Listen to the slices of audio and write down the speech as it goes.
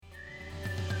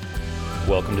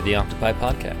Welcome to the Octopi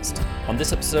Podcast. On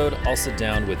this episode, I'll sit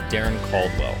down with Darrin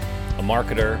Caldwell, a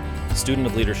marketer, student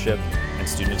of leadership, and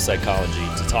student of psychology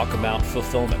to talk about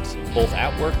fulfillment, both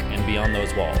at work and beyond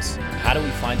those walls. How do we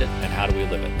find it and how do we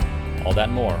live it? All that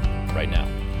and more right now.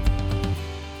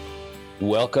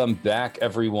 Welcome back,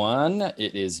 everyone.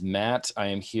 It is Matt. I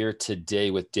am here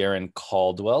today with Darrin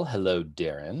Caldwell. Hello,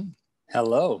 Darrin.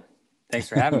 Hello. Thanks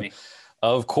for having me.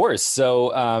 Of course.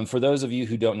 So for those of you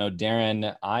who don't know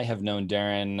Darrin, I have known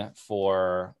Darrin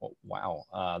for,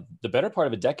 the better part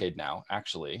of a decade now,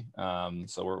 actually.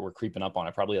 So we're creeping up on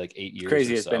it, probably like 8 years.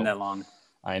 Crazy it's been that long.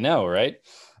 I know, right?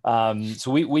 So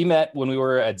we met when we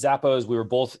were at Zappos. We were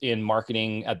both in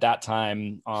marketing at that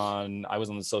time. I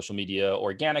was on the social media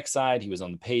organic side. He was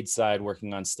on the paid side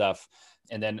working on stuff.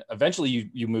 And then eventually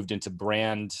you moved into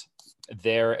brand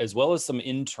there, as well as some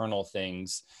internal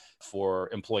things for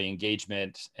employee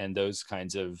engagement and those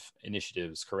kinds of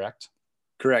initiatives, correct?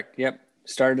 Correct. Yep.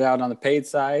 Started out on the paid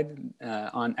side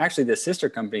on actually the sister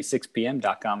company,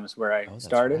 6pm.com is where I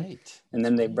started. Right. And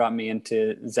then they brought me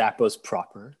into Zappos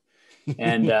proper.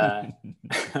 And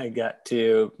I got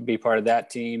to be part of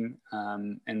that team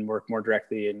and work more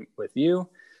directly with you.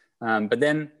 But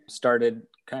then started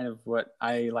kind of what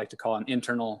I like to call an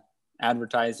internal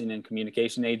advertising and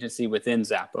communication agency within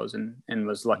Zappos and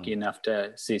was lucky enough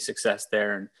to see success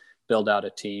there and build out a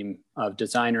team of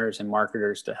designers and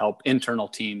marketers to help internal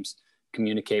teams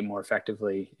communicate more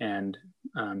effectively and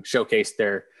showcase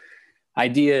their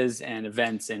ideas and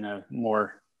events in a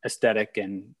more aesthetic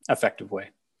and effective way.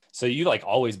 So you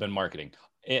always been marketing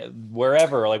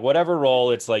wherever, whatever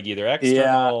role, it's either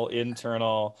external,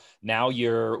 internal. Now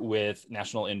you're with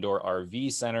National Indoor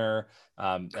RV Center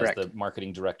as the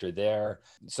marketing director there.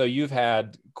 So you've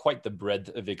had quite the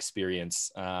breadth of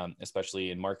experience,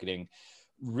 especially in marketing.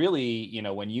 Really,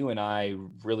 when you and I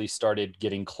really started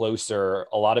getting closer,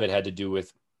 a lot of it had to do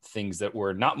with things that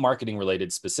were not marketing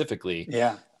related specifically.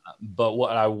 Yeah. But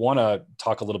what I want to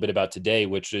talk a little bit about today,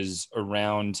 which is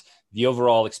around the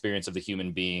overall experience of the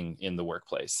human being in the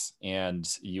workplace. And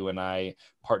you and I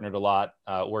partnered a lot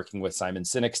working with Simon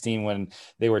Sinek's team when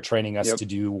they were training us to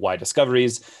do why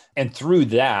discoveries. And through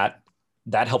that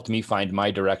helped me find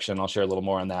my direction. I'll share a little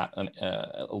more on that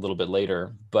a little bit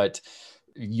later. But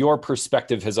your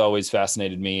perspective has always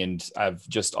fascinated me, and I've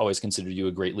just always considered you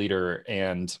a great leader.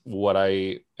 And what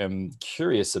I am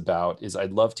curious about is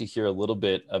I'd love to hear a little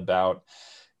bit about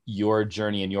your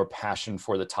journey and your passion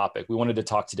for the topic. We wanted to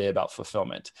talk today about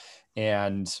fulfillment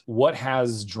and what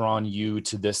has drawn you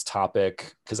to this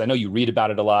topic, because I know you read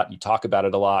about it a lot, you talk about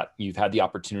it a lot, you've had the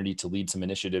opportunity to lead some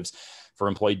initiatives for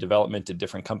employee development at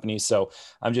different companies. So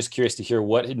I'm just curious to hear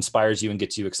what inspires you and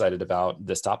gets you excited about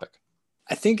this topic.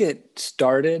 I think it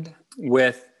started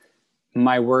with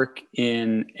my work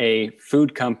in a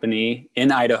food company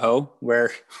in Idaho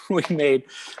where we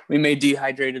made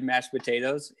dehydrated mashed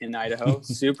potatoes in Idaho.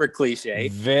 Super cliche.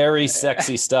 Very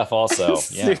sexy stuff also.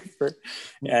 Yeah. Super.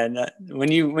 And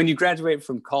when you graduate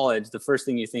from college, the first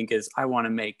thing you think is, I want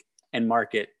to make and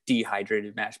market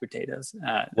dehydrated mashed potatoes.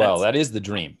 Well, that is the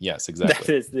dream. Yes, exactly.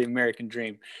 That is the American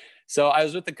dream. So I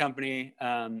was with the company.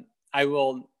 I'll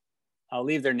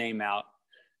leave their name out,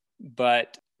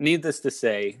 but needless to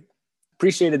say,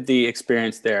 appreciated the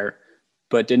experience there,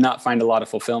 but did not find a lot of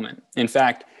fulfillment. In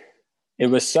fact, it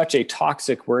was such a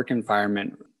toxic work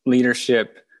environment,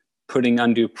 leadership putting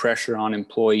undue pressure on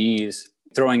employees,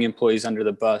 throwing employees under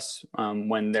the bus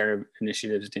when their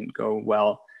initiatives didn't go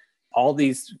well. All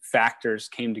these factors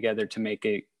came together to make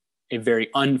a very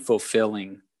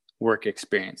unfulfilling work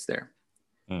experience there.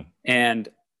 And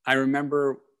I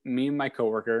remember me and my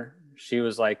coworker, she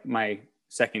was like my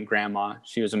second grandma.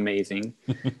 She was amazing.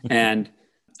 And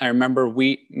I remember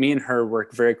me and her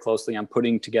worked very closely on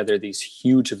putting together these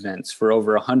huge events for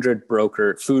over 100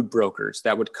 food brokers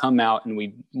that would come out, and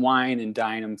we'd wine and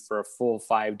dine them for a full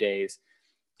 5 days.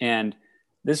 And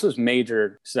this was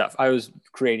major stuff. I was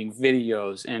creating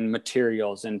videos and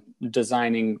materials and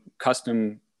designing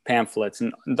custom pamphlets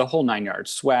and the whole 9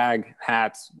 yards, swag,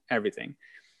 hats, everything.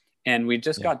 And we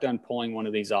just got done pulling one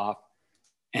of these off.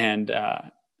 And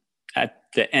at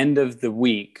the end of the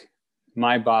week,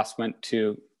 my boss went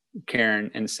to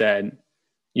Karen and said,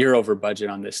 "You're over budget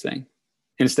on this thing."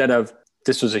 Instead of,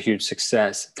 "This was a huge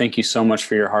success. Thank you so much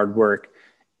for your hard work."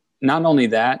 Not only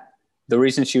that, the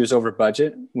reason she was over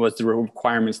budget was the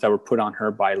requirements that were put on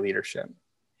her by leadership.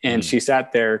 And she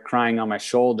sat there crying on my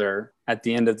shoulder at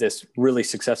the end of this really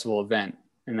successful event.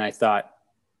 And I thought,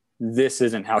 this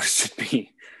isn't how it should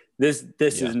be. This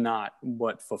is not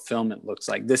what fulfillment looks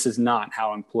like. This is not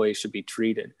how employees should be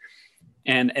treated.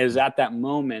 And it was at that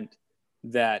moment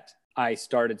that I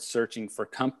started searching for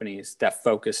companies that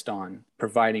focused on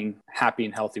providing happy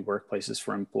and healthy workplaces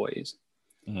for employees.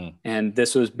 Mm-hmm. And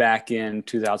this was back in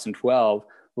 2012.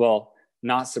 Well,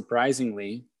 not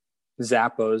surprisingly,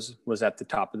 Zappos was at the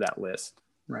top of that list,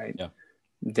 right? Yeah.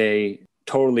 They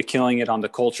totally killing it on the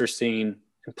culture scene.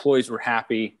 Employees were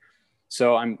happy.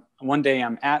 So one day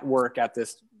I'm at work at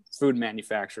this food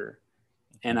manufacturer,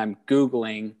 and I'm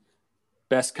Googling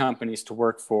best companies to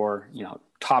work for,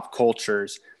 top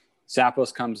cultures.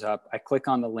 Zappos comes up. I click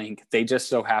on the link. They just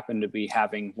so happen to be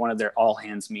having one of their all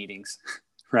hands meetings,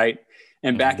 right?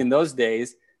 And back in those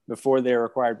days, before they were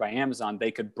acquired by Amazon,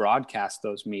 they could broadcast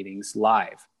those meetings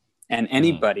live, and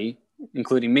anybody,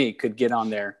 including me, could get on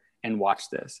there and watch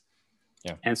this.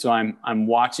 Yeah. And so I'm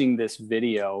watching this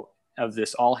video of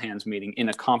this all hands meeting in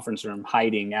a conference room,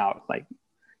 hiding out, like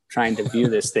trying to view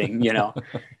this thing,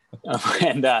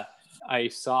 and I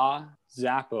saw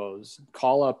Zappos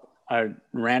call up a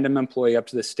random employee up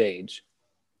to the stage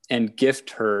and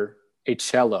gift her a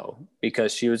cello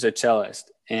because she was a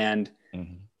cellist, and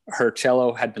her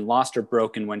cello had been lost or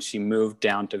broken when she moved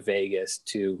down to Vegas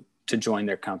to join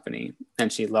their company,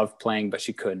 and she loved playing, but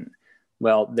she couldn't.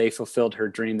 Well, they fulfilled her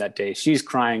dream that day. She's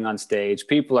crying on stage.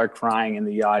 People are crying in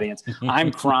the audience.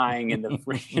 I'm crying in the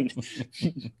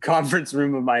freaking conference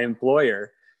room of my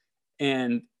employer.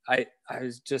 And I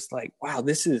was just like, wow,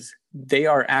 they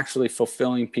are actually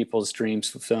fulfilling people's dreams,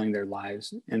 fulfilling their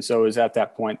lives. And so it was at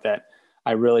that point that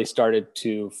I really started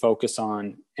to focus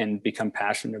on and become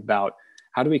passionate about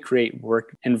how do we create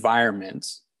work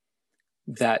environments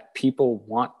that people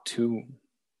want to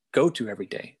go to every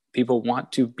day. People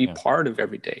want to be part of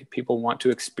every day. People want to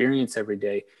experience every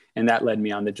day. And that led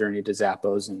me on the journey to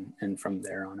Zappos and from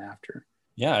there on after.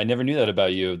 Yeah, I never knew that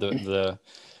about you. The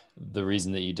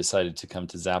reason that you decided to come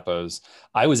to Zappos.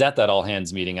 I was at that all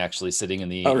hands meeting actually sitting in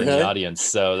the audience.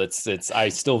 So I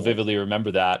still vividly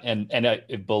remember that. And I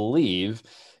believe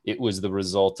it was the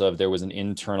result of, there was an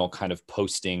internal kind of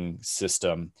posting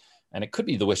system, and it could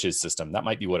be the wishes system. That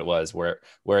might be what it was, where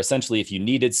essentially if you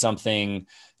needed something,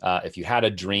 if you had a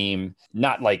dream,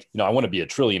 not like, I want to be a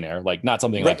trillionaire, like not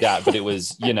something like that, but it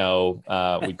was,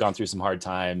 we'd gone through some hard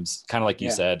times, kind of like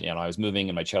you said, I was moving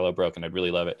and my cello broke and I'd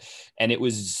really love it. And it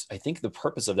was, I think the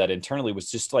purpose of that internally was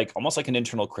just like, almost like an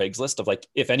internal Craigslist of like,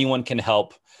 if anyone can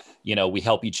help, we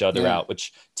help each other out,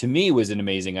 which to me was an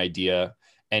amazing idea.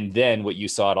 And then what you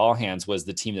saw at All Hands was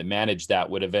the team that managed that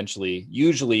would eventually,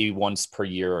 usually once per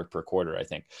year or per quarter, I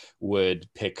think, would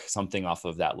pick something off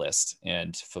of that list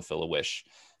and fulfill a wish.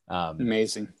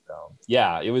 Amazing. So,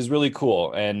 yeah, it was really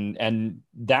cool. And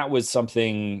that was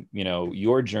something,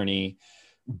 your journey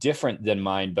different than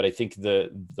mine, but I think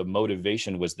the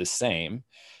motivation was the same,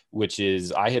 which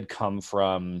is I had come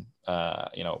from,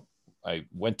 I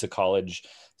went to college,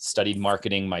 studied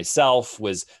marketing myself,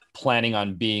 was planning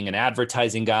on being an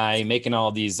advertising guy, making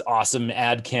all these awesome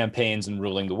ad campaigns and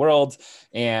ruling the world.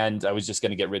 And I was just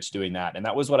going to get rich doing that. And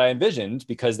that was what I envisioned,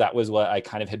 because that was what I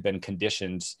kind of had been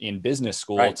conditioned in business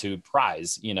school to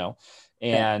prize,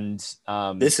 and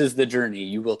this is the journey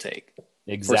you will take.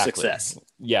 Exactly. For success.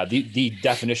 Yeah. The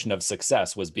definition of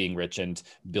success was being rich and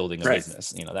building a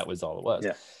business. That was all it was.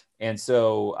 Yeah. And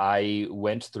so I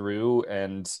went through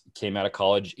and came out of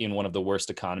college in one of the worst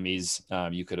economies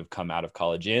you could have come out of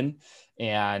college in,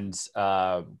 and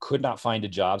could not find a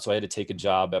job. So I had to take a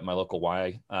job at my local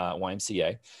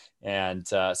YMCA. And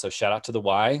so shout out to the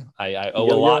Y. I owe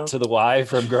a lot to the Y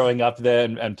from growing up there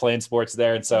and playing sports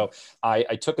there. And so I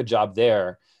took a job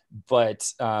there.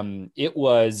 But it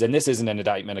was, and this isn't an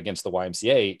indictment against the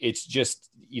YMCA, it's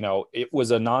just, it was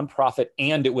a nonprofit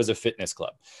and it was a fitness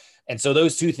club. And so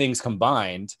those two things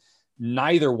combined,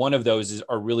 neither one of those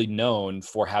are really known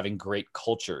for having great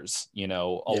cultures.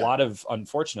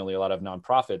 Unfortunately, a lot of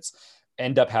nonprofits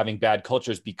end up having bad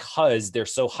cultures because they're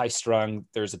so high strung.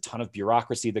 There's a ton of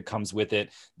bureaucracy that comes with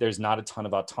it. There's not a ton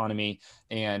of autonomy.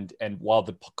 And while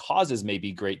the causes may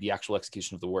be great, the actual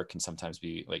execution of the work can sometimes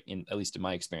be like, at least in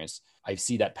my experience, I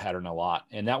see that pattern a lot.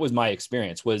 And that was my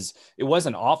experience. It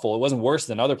wasn't awful. It wasn't worse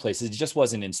than other places. It just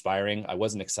wasn't inspiring. I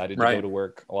wasn't excited to go to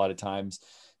work a lot of times.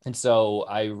 And so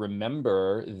I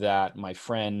remember that my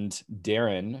friend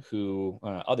Darrin, who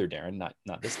other Darrin, not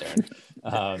this Darrin,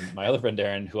 my other friend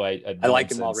Darrin, who I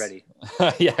like him already.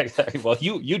 Yeah, exactly. Well,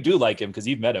 you do like him because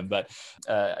you've met him. But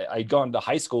I'd gone to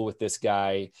high school with this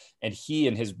guy, and he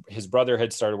and his brother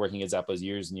had started working at Zappos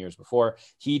years and years before.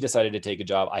 He decided to take a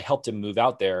job. I helped him move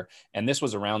out there, and this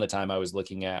was around the time I was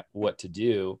looking at what to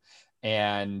do.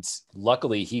 And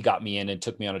luckily he got me in and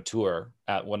took me on a tour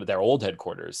at one of their old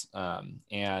headquarters.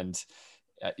 And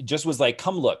just was like,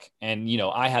 come look. And,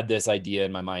 I had this idea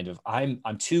in my mind of I'm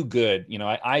too good.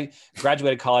 I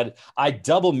graduated college, I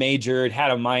double majored,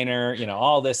 had a minor,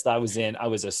 all this that I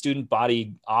was a student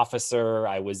body officer.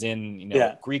 I was in,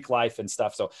 Greek life and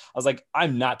stuff. So I was like,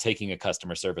 I'm not taking a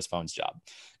customer service phones job,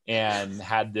 and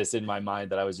had this in my mind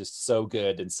that I was just so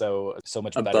good and so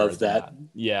much better above than that.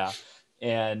 Yeah.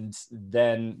 And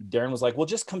then Darrin was like, well,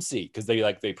 just come see. Cause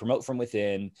they promote from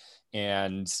within.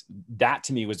 And that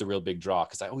to me was the real big draw.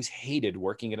 Cause I always hated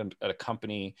working at a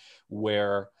company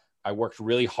where I worked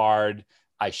really hard.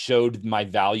 I showed my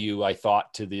value, I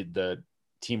thought, to the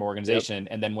team organization.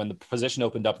 Yep. And then when the position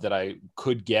opened up that I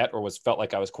could get, or felt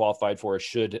like I was qualified for,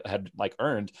 or had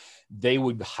earned, they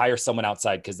would hire someone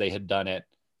outside because they had done it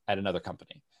at another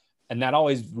company. And that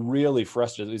always really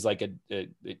frustrated. It was like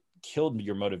it killed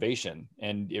your motivation,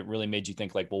 and it really made you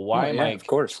think like, well, why am I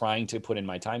trying to put in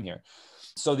my time here?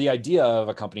 So the idea of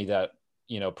a company that,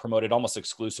 promoted almost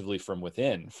exclusively from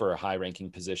within for high ranking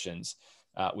positions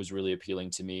was really appealing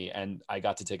to me. And I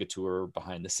got to take a tour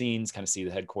behind the scenes, kind of see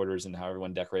the headquarters and how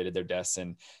everyone decorated their desks.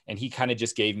 And he kind of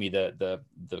just gave me the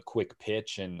quick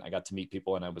pitch, and I got to meet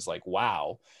people, and I was like,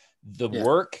 wow, the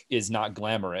work is not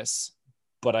glamorous,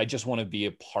 but I just want to be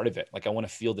a part of it. Like, I want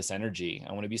to feel this energy.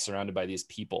 I want to be surrounded by these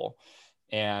people.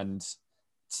 And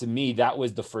to me, that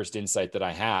was the first insight that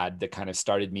I had that kind of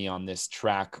started me on this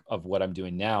track of what I'm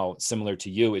doing now. Similar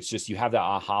to you, it's just, you have that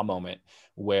aha moment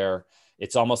where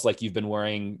it's almost like you've been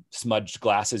wearing smudged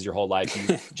glasses your whole life.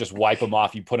 You just wipe them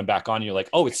off, you put them back on, and you're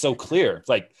like, oh, it's so clear. It's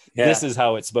like, this is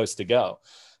how it's supposed to go.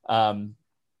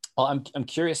 Well, I'm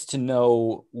curious to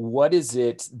know, what is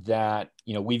it that,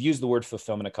 we've used the word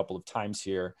fulfillment a couple of times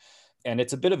here, and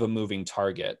it's a bit of a moving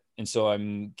target. And so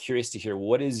I'm curious to hear,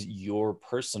 what is your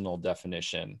personal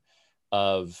definition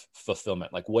of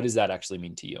fulfillment? Like, what does that actually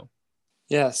mean to you?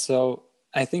 Yeah. So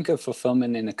I think of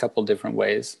fulfillment in a couple different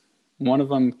ways. One of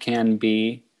them can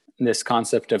be this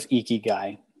concept of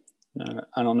ikigai.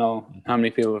 I don't know how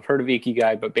many people have heard of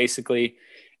ikigai, but basically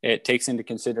it takes into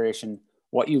consideration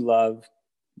what you love,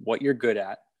 what you're good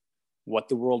at, what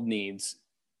the world needs,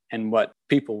 and what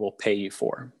people will pay you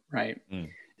for, right?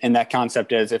 And that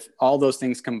concept is, if all those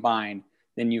things combine,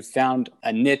 then you've found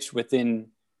a niche within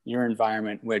your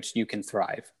environment which you can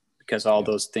thrive, because all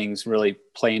those things really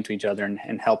play into each other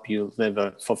and help you live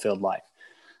a fulfilled life.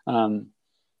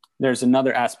 There's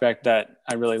another aspect that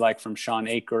I really like from Sean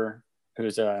Aker,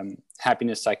 who's a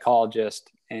happiness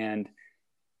psychologist, and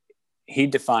he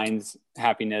defines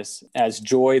happiness as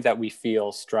joy that we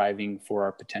feel striving for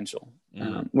our potential,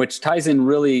 which ties in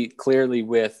really clearly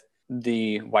with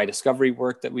the why discovery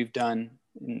work that we've done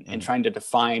in trying to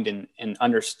define and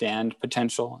understand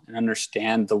potential and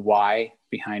understand the why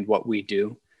behind what we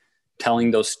do,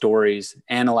 telling those stories,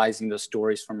 analyzing those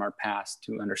stories from our past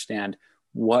to understand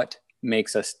what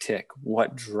makes us tick,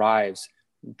 what drives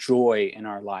joy in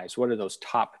our lives, what are those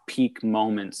top peak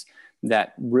moments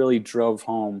that really drove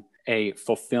home a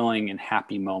fulfilling and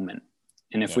happy moment.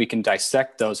 And if we can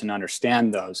dissect those and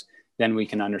understand those, then we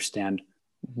can understand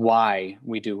why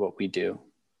we do what we do.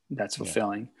 That's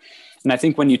fulfilling. And I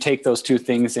think when you take those two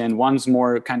things in, one's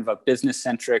more kind of a business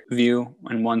centric view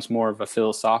and one's more of a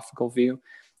philosophical view.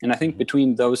 And I think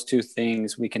between those two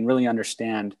things, we can really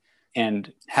understand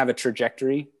and have a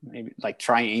trajectory, maybe like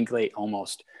triangulate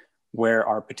almost where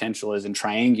our potential is and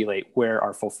triangulate where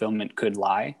our fulfillment could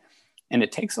lie. And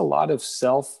it takes a lot of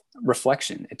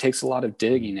self-reflection. It takes a lot of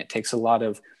digging. It takes a lot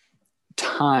of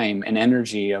time and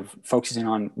energy of focusing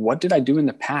on, what did I do in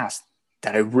the past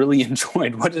that I really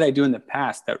enjoyed? What did I do in the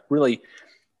past that really,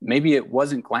 maybe it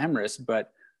wasn't glamorous,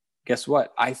 but guess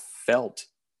what? I felt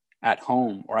at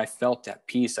home, or I felt at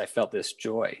peace. I felt this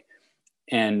joy.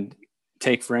 And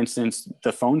take, for instance,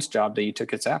 the phones job that you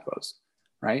took at Zappos,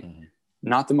 right?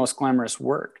 Not the most glamorous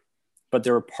work, but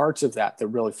there were parts of that that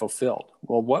really fulfilled.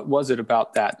 Well, what was it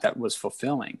about that was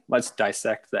fulfilling? Let's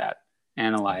dissect that,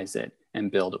 analyze it,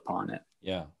 and build upon it.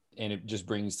 Yeah. And it just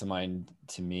brings to mind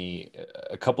to me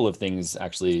a couple of things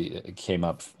actually came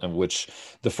up, which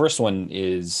the first one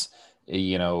is,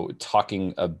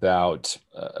 talking about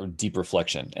deep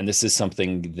reflection. And this is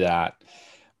something that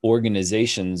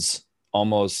organizations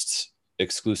almost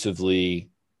exclusively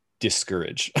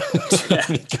discourage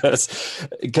because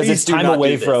it's time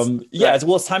away from,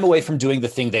 it's time away from doing the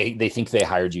thing they think they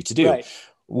hired you to do. Right.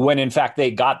 When in fact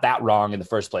they got that wrong in the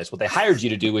first place. What they hired you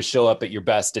to do was show up at your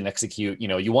best and execute.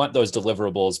 You want those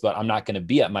deliverables, but I'm not going to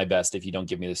be at my best if you don't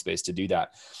give me the space to do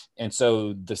that. And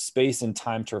so the space and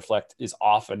time to reflect is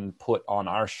often put on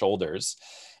our shoulders,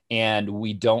 and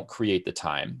we don't create the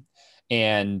time.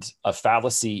 And a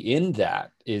fallacy in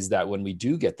that is that when we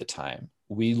do get the time,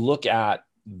 we look at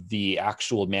the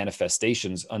actual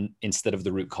manifestations instead of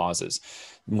the root causes.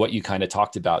 And what you kind of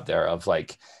talked about there of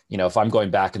like, if I'm going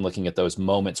back and looking at those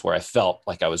moments where I felt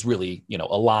like I was really,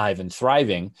 alive and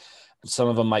thriving, some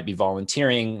of them might be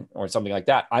volunteering or something like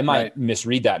that. I might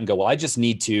misread that and go, well, I just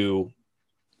need to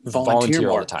volunteer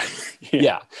all the time.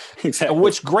 Yeah, exactly.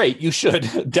 Which great. You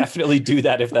should definitely do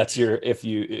that if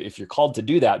you're called to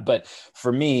do that. But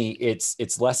for me,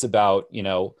 it's less about,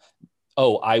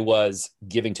 oh, I was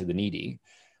giving to the needy,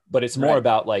 but it's more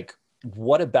about like,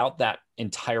 what about that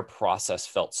entire process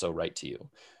felt so right to you?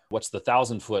 What's the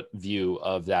 1,000-foot view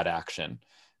of that action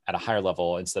at a higher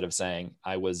level, instead of saying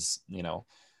I was,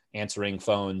 answering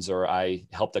phones or I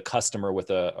helped a customer with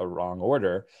a wrong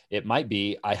order. It might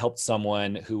be I helped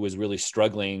someone who was really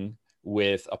struggling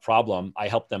with a problem. I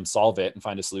helped them solve it and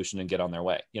find a solution and get on their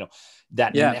way.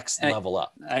 That next level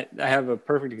up. I have a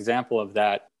perfect example of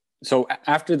that. So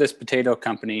after this potato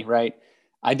company, right,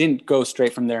 I didn't go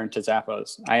straight from there into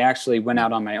Zappos. I actually went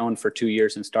out on my own for 2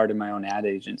 years and started my own ad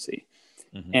agency.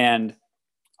 Mm-hmm. And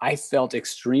I felt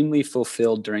extremely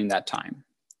fulfilled during that time.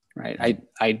 Right.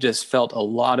 I just felt a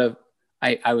lot of,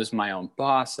 I was my own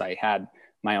boss. I had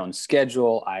my own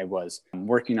schedule. I was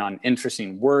working on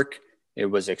interesting work. It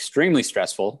was extremely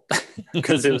stressful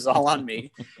because it was all on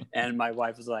me. And my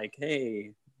wife was like,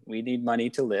 hey, we need money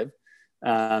to live.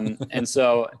 And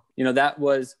so, that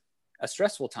was a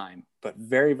stressful time, but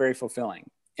very, very fulfilling.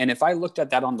 And if I looked at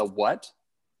that on the what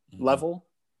level,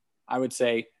 I would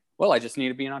say, well, I just need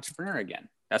to be an entrepreneur again.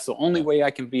 That's the only way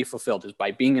I can be fulfilled, is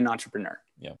by being an entrepreneur.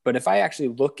 Yeah. But if I actually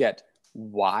look at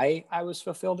why I was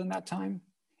fulfilled in that time,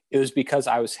 it was because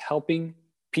I was helping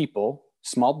people,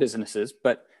 small businesses,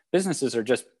 but businesses are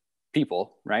just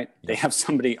people, right? Yeah. They have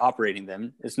somebody operating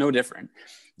them. It's no different.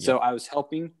 Yeah. So I was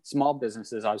helping small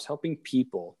businesses. I was helping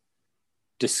people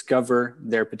discover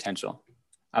their potential.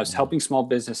 I was helping small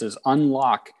businesses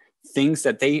unlock things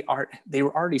that they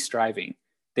were already striving.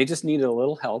 They just needed a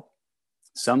little help,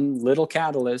 some little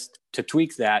catalyst to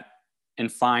tweak that and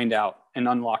find out and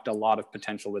unlocked a lot of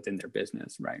potential within their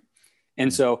business, right?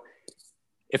 And so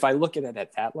if I look at it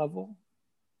at that level,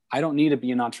 I don't need to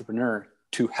be an entrepreneur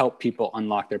to help people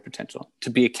unlock their potential, to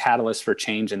be a catalyst for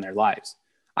change in their lives.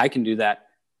 I can do that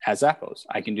at Zappos.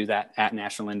 I can do that at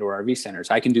National Indoor RV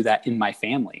Centers. I can do that in my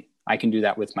family. I can do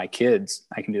that with my kids.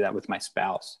 I can do that with my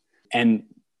spouse. And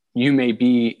you may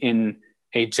be in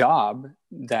a job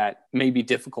that may be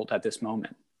difficult at this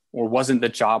moment, or wasn't the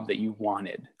job that you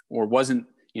wanted, or wasn't,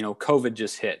 COVID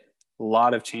just hit. A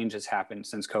lot of changes happened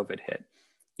since COVID hit.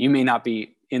 You may not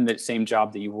be in the same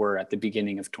job that you were at the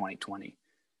beginning of 2020.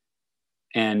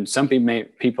 And some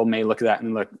people may look at that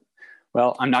and look,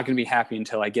 well, I'm not going to be happy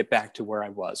until I get back to where I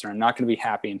was, or I'm not going to be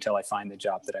happy until I find the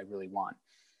job that I really want.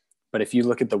 But if you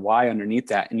look at the why underneath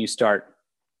that and you start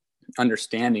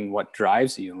understanding what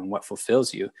drives you and what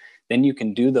fulfills you, then you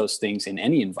can do those things in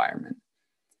any environment.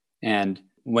 And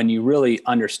when you really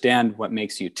understand what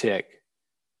makes you tick,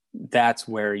 that's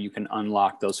where you can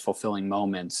unlock those fulfilling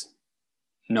moments,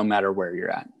 no matter where you're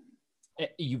at.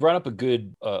 You brought up a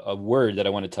good a word that I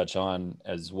want to touch on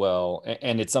as well.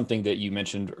 And it's something that you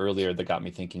mentioned earlier that got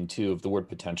me thinking too, of the word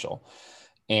potential.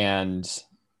 And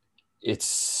it's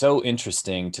so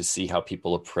interesting to see how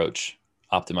people approach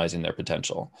optimizing their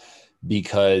potential,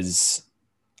 because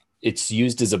it's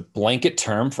used as a blanket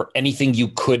term for anything you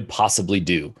could possibly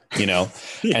do, Yeah.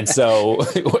 And so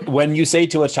when you say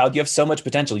to a child, you have so much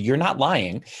potential, you're not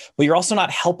lying, but you're also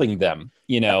not helping them,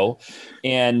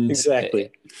 and exactly.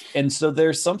 And so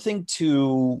there's something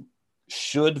to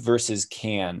should versus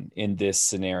can in this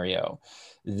scenario,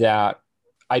 that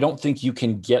I don't think you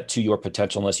can get to your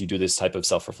potential unless you do this type of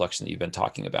self-reflection that you've been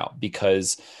talking about.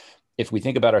 Because if we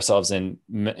think about ourselves in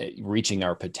reaching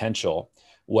our potential,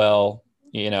 well,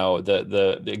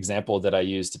 the example that I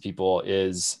use to people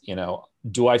is,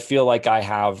 do I feel like I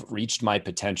have reached my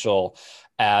potential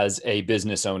as a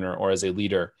business owner or as a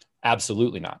leader?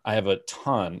 Absolutely not. I have a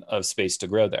ton of space to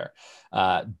grow there.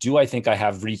 Do I think I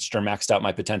have reached or maxed out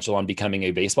my potential on becoming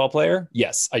a baseball player?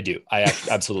 Yes, I do. I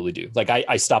absolutely do. Like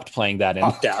I stopped playing that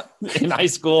in high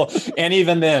school. And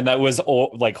even then that was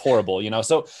like horrible,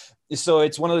 So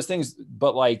it's one of those things,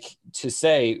 but like to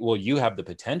say, well, you have the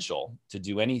potential to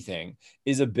do anything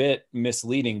is a bit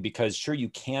misleading, because sure, you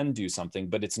can do something,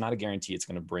 but it's not a guarantee it's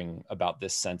going to bring about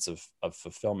this sense of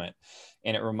fulfillment.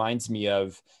 And it reminds me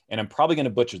of, and I'm probably going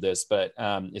to butcher this, but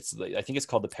I think it's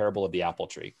called the parable of the apple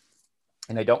tree.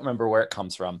 And I don't remember where it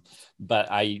comes from,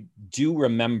 but I do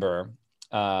remember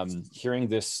hearing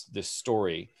this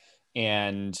story.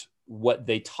 And what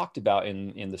they talked about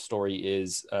in the story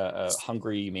is a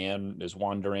hungry man is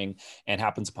wandering and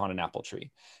happens upon an apple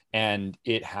tree. And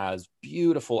it has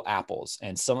beautiful apples.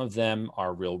 And some of them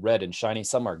are real red and shiny.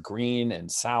 Some are green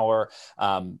and sour.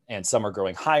 And some are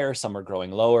growing higher. Some are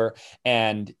growing lower.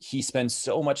 And he spends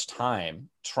so much time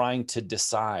trying to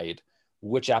decide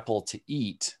which apple to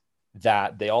eat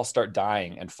that they all start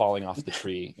dying and falling off the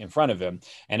tree in front of him.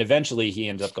 And eventually he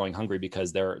ends up going hungry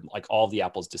because they're like all the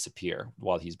apples disappear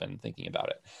while he's been thinking about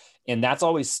it. And that's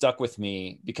always stuck with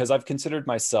me because I've considered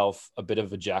myself a bit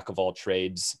of a jack of all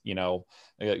trades,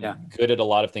 good at a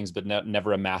lot of things, but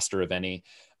never a master of any.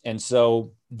 And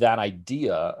so that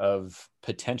idea of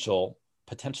potential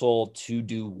to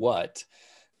do what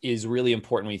is really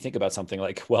important when you think about something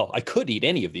like, well, I could eat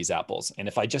any of these apples. And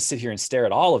if I just sit here and stare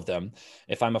at all of them,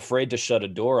 if I'm afraid to shut a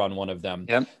door on one of them,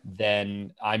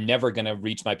 then I'm never going to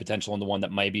reach my potential in the one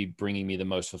that might be bringing me the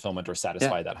most fulfillment or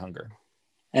satisfy that hunger.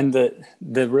 And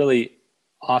the really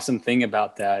awesome thing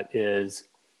about that is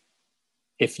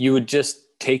if you would just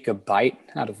take a bite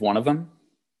out of one of them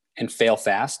and fail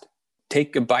fast,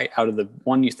 take a bite out of the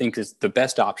one you think is the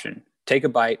best option, take a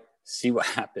bite, see what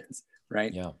happens,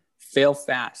 right? Yeah. Fail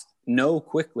fast, know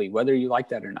quickly whether you like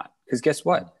that or not. Because guess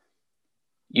what?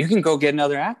 You can go get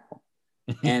another apple.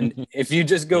 And if you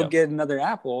just go get another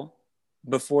apple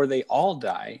before they all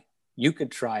die, you could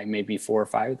try maybe 4 or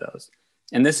 5 of those.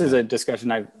 And this is a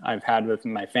discussion I've had with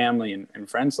my family and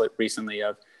friends recently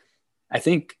of, I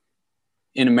think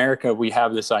in America, we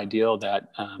have this ideal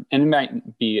that, and it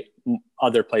might be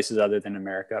other places other than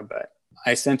America, but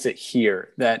I sense it here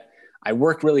that I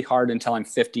work really hard until I'm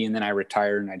 50 and then I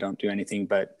retire and I don't do anything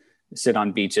but sit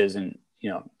on beaches and,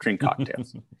 drink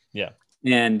cocktails.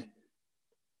 And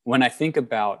when I think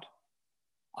about,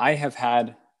 I have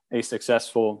had a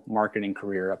successful marketing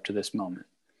career up to this moment,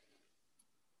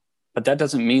 but that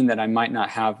doesn't mean that I might not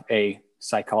have a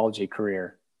psychology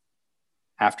career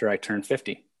after I turn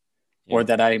 50, or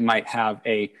that I might have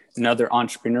another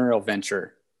entrepreneurial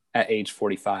venture at age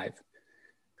 45.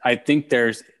 I think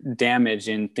there's damage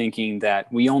in thinking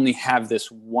that we only have this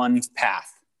one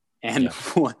path. And,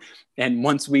 and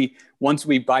once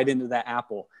we bite into that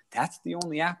apple, that's the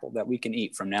only apple that we can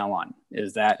eat from now on,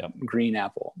 is that green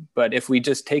apple. But if we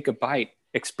just take a bite,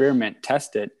 experiment,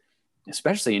 test it,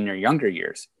 especially in your younger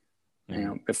years,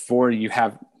 before you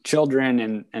have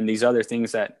children and these other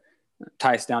things that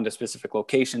tie us down to specific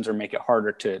locations or make it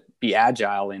harder to be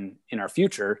agile in our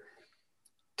future,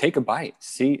 take a bite,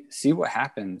 see what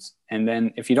happens. And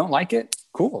then if you don't like it,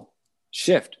 cool,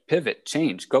 shift, pivot,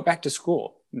 change, go back to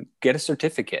school, get a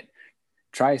certificate,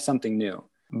 try something new.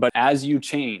 But as you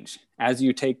change, as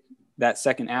you take that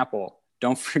second apple,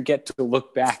 don't forget to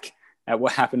look back at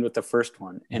what happened with the first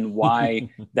one and why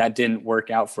that didn't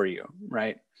work out for you,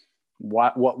 right?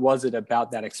 What was it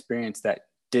about that experience that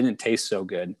didn't taste so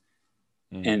good?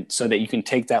 And so that you can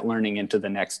take that learning into the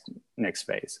next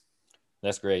phase.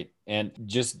 That's great. And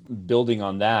just building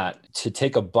on that, to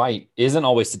take a bite isn't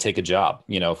always to take a job.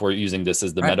 If we're using this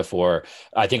as the metaphor,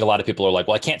 I think a lot of people are like,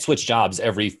 well, I can't switch jobs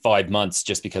every 5 months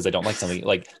just because I don't like something.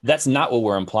 Like, that's not what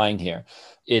we're implying here.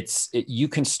 You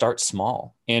can start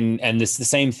small. And it's the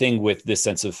same thing with this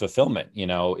sense of fulfillment.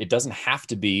 It doesn't have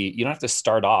to be, you don't have to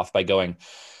start off by going,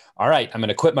 all right, I'm going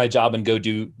to quit my job and go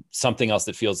do something else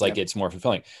that feels like it's more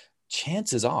fulfilling.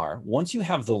 Chances are, once you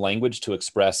have the language to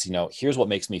express, here's what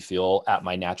makes me feel at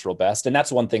my natural best. And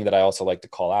that's one thing that I also like to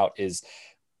call out is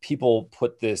people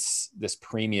put this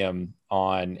premium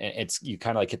on, and you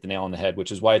kind of like hit the nail on the head,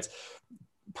 which is why it's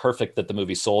perfect that the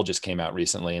movie Soul just came out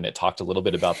recently. And it talked a little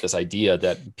bit about this idea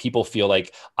that people feel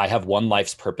like I have one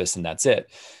life's purpose and that's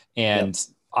it. And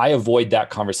I avoid that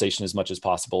conversation as much as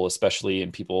possible, especially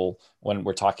in people when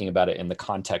we're talking about it in the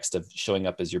context of showing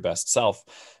up as your best self,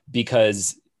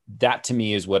 because that to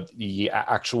me is what the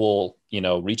actual,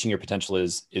 reaching your potential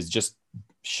is just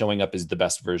showing up as the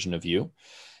best version of you.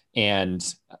 And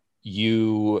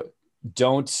you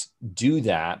don't do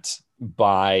that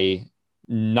by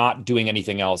not doing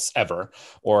anything else ever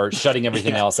or shutting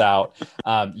everything else out.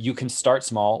 You can start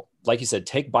small. Like you said,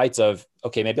 take bites of,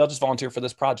 okay, maybe I'll just volunteer for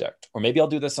this project, or maybe I'll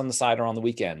do this on the side or on the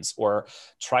weekends, or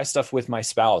try stuff with my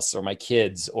spouse or my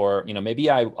kids, or, maybe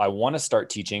I want to start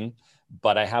teaching,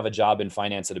 but I have a job in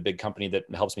finance at a big company that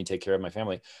helps me take care of my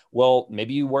family. Well,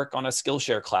 maybe you work on a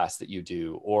Skillshare class that you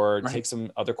do, or take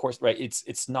some other course, right?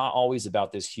 It's not always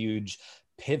about this huge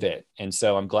pivot. And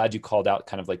so I'm glad you called out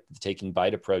kind of like the taking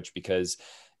bite approach, because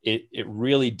it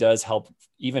really does help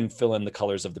even fill in the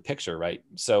colors of the picture, right?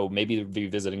 So maybe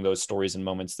revisiting those stories and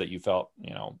moments that you felt,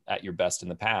 at your best in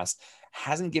the past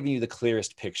hasn't given you the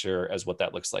clearest picture as what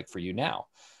that looks like for you now.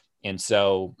 And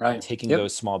so Right. taking Yep.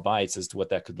 those small bites as to what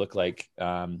that could look like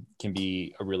can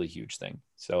be a really huge thing.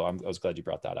 So I was glad you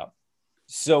brought that up.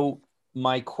 So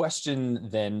my question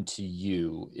then to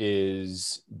you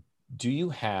is, do you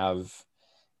have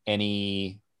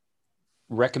any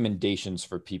recommendations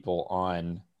for people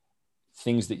on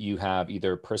things that you have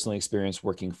either personally experienced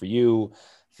working for you,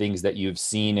 things that you've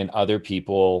seen in other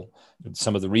people,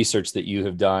 some of the research that you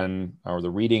have done, or the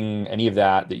reading, any of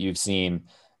that you've seen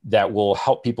that will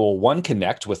help people, one,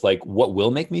 connect with like what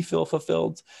will make me feel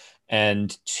fulfilled,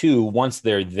 and two, once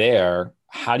they're there,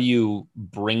 how do you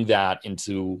bring that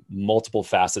into multiple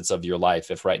facets of your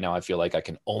life? If right now I feel like I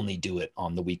can only do it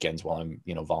on the weekends while I'm,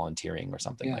 volunteering or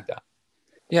something like that.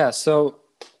 Yeah. So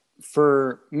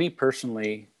for me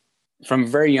personally, from a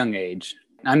very young age,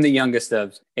 I'm the youngest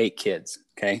of 8 kids.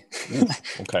 Okay.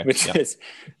 Okay. Which is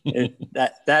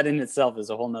that in itself is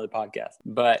a whole nother podcast.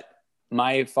 But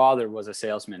my father was a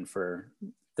salesman for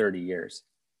 30 years.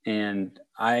 And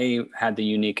I had the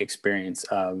unique experience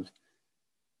of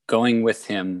going with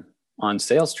him on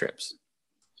sales trips.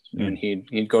 And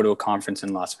he'd go to a conference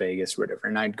in Las Vegas or whatever,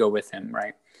 and I'd go with him.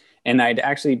 Right. And I'd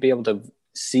actually be able to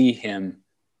see him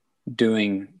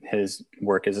doing his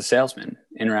work as a salesman,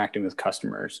 interacting with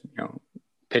customers,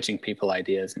 pitching people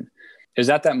ideas. And it was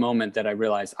at that moment that I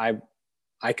realized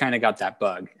I kind of got that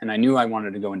bug, and I knew I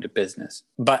wanted to go into business,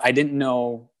 but I didn't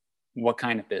know what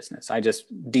kind of business. I just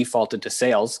defaulted to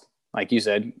sales, like you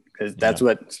said, because that's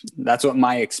what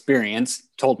my experience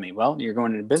told me. Well, you're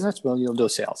going into business. Well, you'll do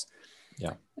sales.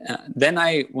 Yeah. Then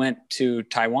I went to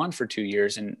Taiwan for 2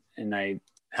 years, and I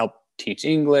helped teach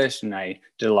English, and I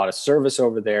did a lot of service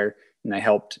over there, and I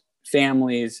helped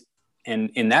families.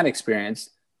 And in that experience,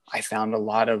 I found a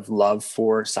lot of love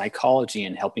for psychology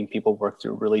and helping people work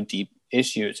through really deep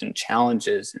issues and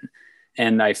challenges.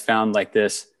 And I found like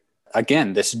this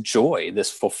joy,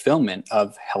 this fulfillment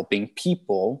of helping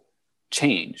people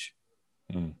change.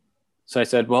 So I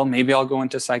said, well, maybe I'll go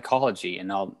into psychology and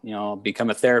I'll become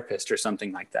a therapist or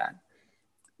something like that.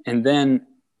 And then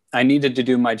I needed to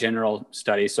do my general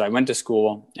studies. So I went to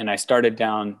school and I started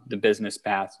down the business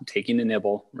path, taking a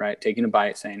nibble, right? Taking a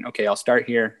bite, saying, okay, I'll start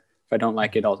here. If I don't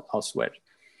like it, I'll switch.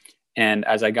 And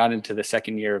as I got into the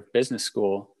second year of business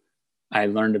school, I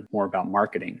learned more about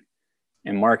marketing.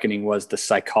 And marketing was the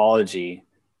psychology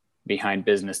behind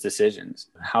business decisions.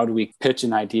 How do we pitch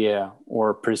an idea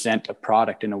or present a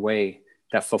product in a way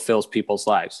that fulfills people's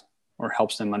lives or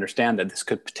helps them understand that this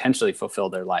could potentially fulfill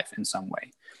their life in some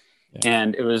way? Yeah.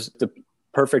 And it was the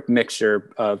perfect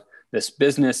mixture of this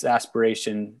business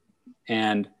aspiration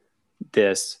and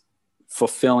this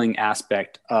fulfilling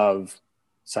aspect of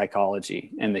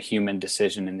psychology and the human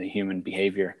decision and the human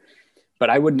behavior. But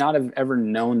I would not have ever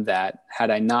known that had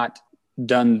I not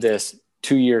done this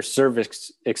 2-year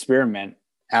service experiment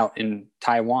out in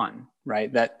Taiwan,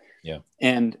 right?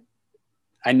 And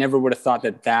I never would have thought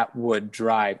that would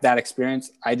drive that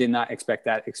experience. I did not expect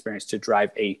that experience to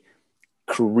drive a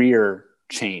career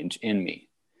change in me.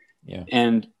 Yeah.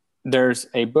 And there's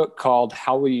a book called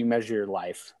How Will You Measure Your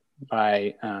Life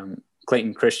by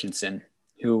Clayton Christensen,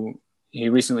 who he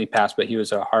recently passed, but he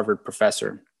was a Harvard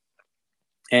professor.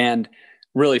 And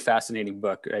really fascinating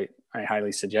book. I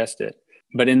highly suggest it.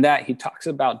 But in that, he talks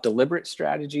about deliberate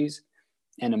strategies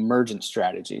and emergent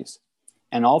strategies.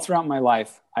 And all throughout my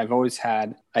life, I've always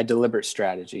had a deliberate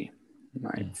strategy.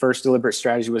 My first deliberate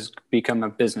strategy was become a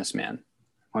businessman.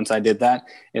 Once I did that,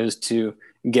 it was to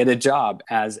get a job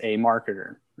as a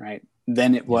marketer, right?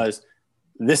 Then it was,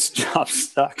 this job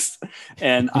sucks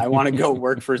and I want to go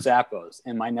work for Zappos.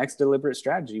 And my next deliberate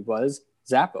strategy was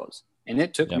Zappos. And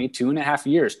it took me 2.5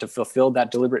 years to fulfill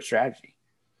that deliberate strategy.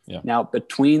 Yeah. Now,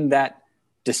 between that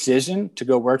decision to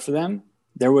go work for them,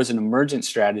 there was an emergent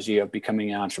strategy of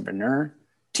becoming an entrepreneur,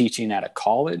 teaching at a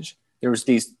college. There was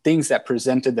these things that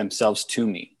presented themselves to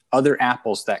me, other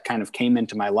apples that kind of came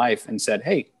into my life and said,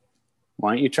 hey,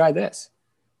 why don't you try this?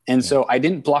 And so I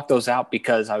didn't block those out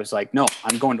because I was like, no,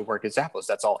 I'm going to work at Zappos.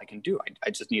 That's all I can do.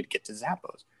 I just need to get to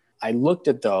Zappos. I looked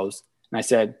at those and I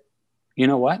said, you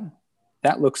know what?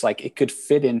 That looks like it could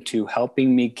fit into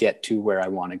helping me get to where I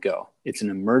want to go. It's an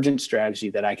emergent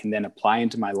strategy that I can then apply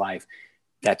into my life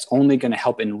that's only going to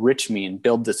help enrich me and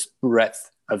build this breadth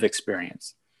of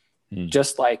experience.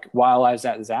 Just like while I was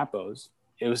at Zappos,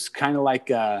 it was kind of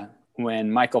like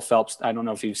when Michael Phelps, I don't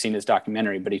know if you've seen his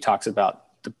documentary, but he talks about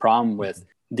the problem with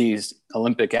these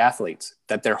Olympic athletes,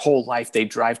 that their whole life they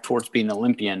drive towards being an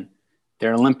Olympian.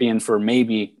 They're Olympian for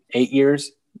maybe 8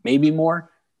 years, maybe more.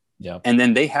 Yeah. And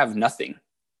then they have nothing.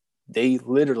 They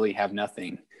literally have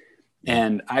nothing. Yeah.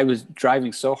 And I was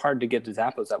driving so hard to get to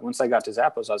Zappos that once I got to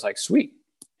Zappos, I was like, sweet.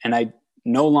 And I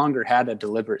no longer had a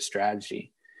deliberate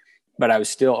strategy. but I was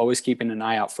still always keeping an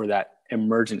eye out for that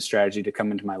emergent strategy to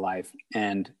come into my life.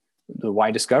 And the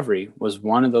why discovery was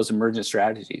one of those emergent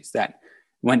strategies that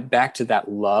went back to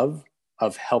that love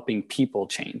of helping people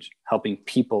change, helping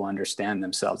people understand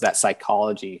themselves, that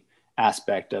psychology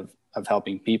aspect of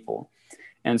helping people.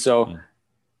 And so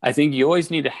I think you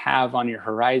always need to have on your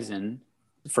horizon,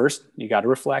 first, you got to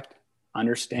reflect,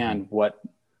 understand what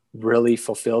really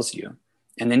fulfills you.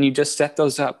 And then you just set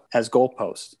those up as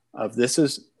goalposts of this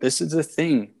is the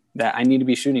thing that I need to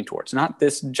be shooting towards, not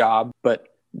this job, but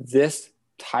this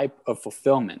type of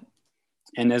fulfillment.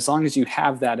 And as long as you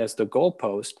have that as the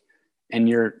goalpost and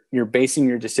you're basing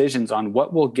your decisions on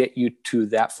what will get you to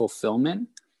that fulfillment,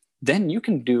 then you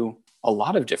can do a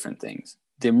lot of different things.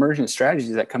 The emergent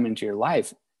strategies that come into your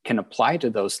life can apply to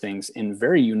those things in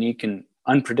very unique and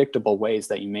unpredictable ways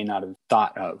that you may not have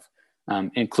thought of,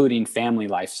 including family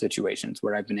life situations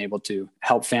where I've been able to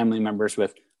help family members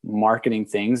with marketing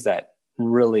things that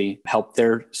really help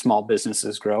their small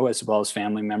businesses grow, as well as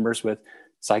family members with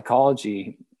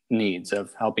psychology needs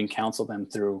of helping counsel them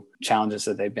through challenges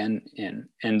that they've been in.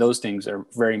 And those things are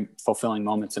very fulfilling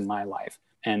moments in my life.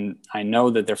 And I know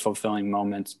that they're fulfilling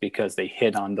moments because they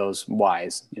hit on those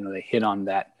whys, they hit on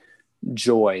that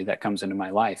joy that comes into my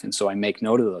life. And so I make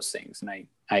note of those things and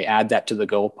I add that to the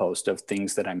goalpost of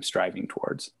things that I'm striving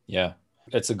towards. Yeah,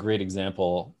 it's a great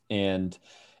example. And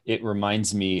it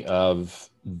reminds me of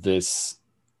this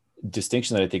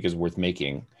distinction that I think is worth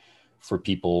making for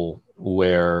people,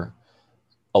 where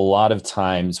a lot of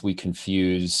times we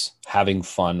confuse having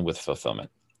fun with fulfillment.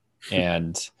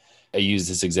 And I use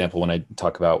this example when I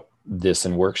talk about this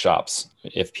in workshops.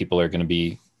 If people are going to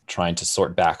be trying to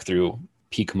sort back through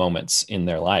peak moments in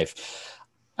their life,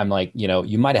 I'm like,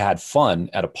 you might have had fun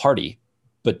at a party,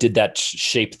 but did that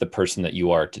shape the person that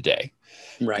you are today?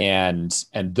 Right. And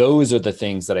those are the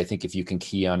things that I think if you can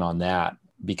key on that,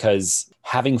 because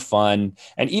having fun,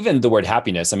 and even the word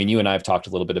happiness, I mean, you and I have talked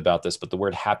a little bit about this, but the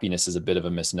word happiness is a bit of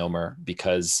a misnomer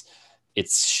because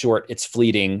it's short, it's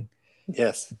fleeting.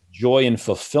 Yes. Joy and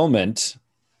fulfillment,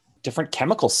 different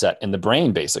chemical set in the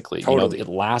brain, basically. Totally. It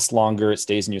lasts longer, it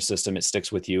stays in your system, it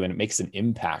sticks with you, and it makes an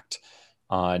impact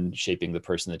on shaping the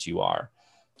person that you are.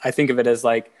 I think of it as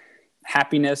like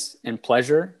happiness and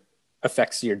pleasure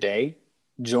affects your day.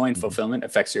 Joy and fulfillment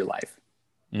affects your life.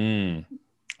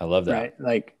 I love that. Right?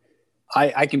 Like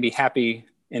I can be happy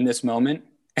in this moment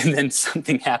and then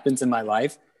something happens in my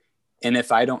life. And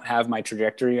if I don't have my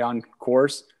trajectory on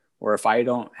course, or if I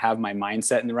don't have my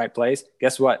mindset in the right place,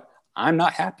 guess what? I'm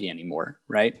not happy anymore,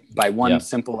 right? By one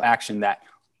simple action that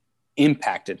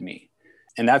impacted me.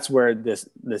 And that's where this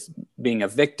being a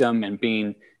victim and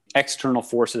being external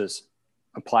forces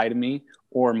apply to me,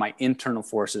 or my internal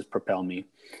forces propel me.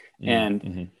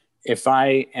 And if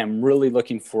I am really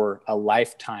looking for a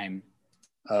lifetime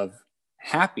of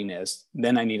happiness,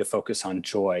 then I need to focus on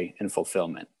joy and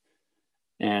fulfillment.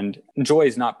 And joy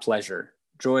is not pleasure.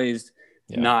 Joy is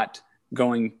not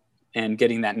going and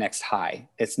getting that next high.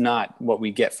 It's not what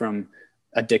we get from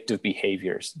addictive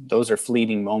behaviors. Those are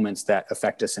fleeting moments that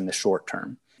affect us in the short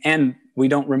term. And we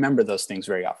don't remember those things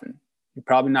very often. You're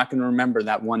probably not going to remember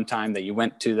that one time that you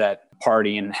went to that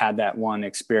party and had that one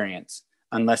experience,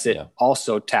 unless it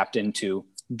also tapped into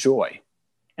joy.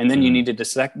 And then you need to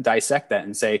dissect that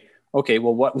and say, okay,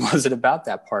 well, what was it about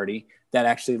that party that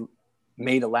actually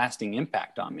made a lasting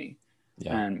impact on me?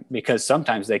 And because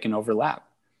sometimes they can overlap,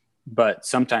 but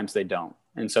sometimes they don't.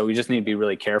 And so we just need to be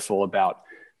really careful about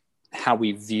how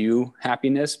we view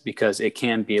happiness, because it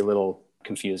can be a little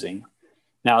confusing.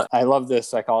 Now, I love this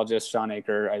psychologist, Sean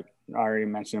Aker. I already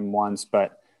mentioned him once,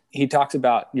 but he talks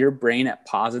about your brain at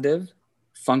positive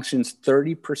functions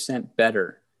 30%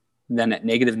 better than at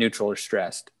negative, neutral, or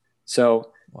stressed.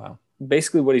 So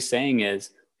basically what he's saying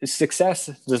is success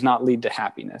does not lead to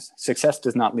happiness. Success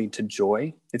does not lead to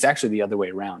joy. It's actually the other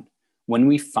way around. When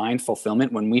we find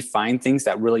fulfillment, when we find things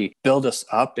that really build us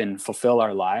up and fulfill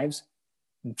our lives,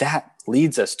 that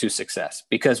leads us to success.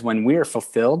 Because when we're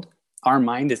fulfilled, our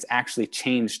mind is actually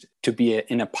changed to be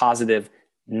in a positive,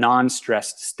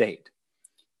 non-stressed state.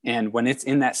 And when it's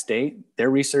in that state, their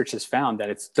research has found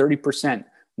that it's 30%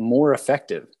 more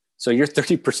effective. So you're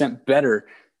 30% better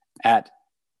at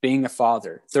being a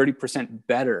father, 30%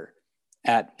 better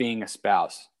at being a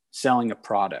spouse, selling a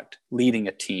product, leading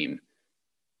a team.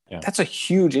 That's a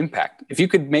huge impact. If you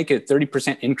could make a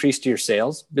 30% increase to your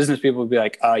sales, business people would be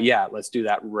like, yeah, let's do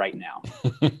that right now.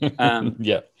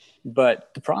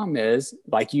 But the problem is,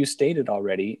 like you stated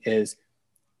already, is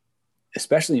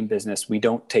especially in business, we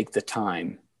don't take the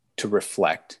time to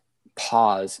reflect,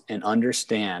 pause, and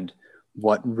understand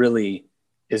what really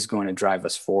is going to drive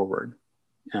us forward.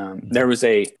 There was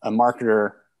a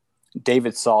marketer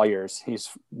David Sawyers. He was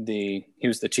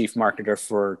the chief marketer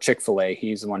for Chick-fil-A.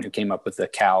 He's the one who came up with the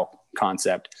cow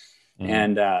concept,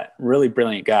 and really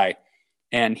brilliant guy.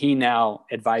 And he now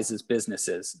advises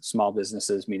businesses, small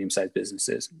businesses, medium-sized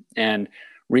businesses. And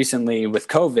recently with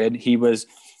COVID, he was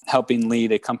helping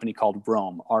lead a company called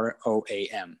Roam,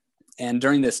 ROAM. And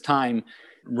during this time,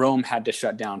 Roam had to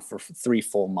shut down for 3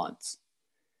 full months.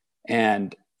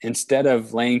 And instead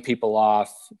of laying people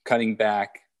off, cutting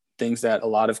back, things that a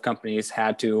lot of companies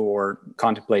had to or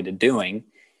contemplated doing,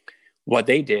 what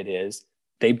they did is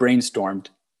they brainstormed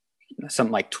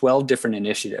something like 12 different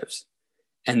initiatives.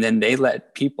 And then they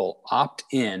let people opt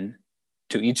in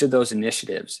to each of those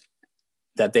initiatives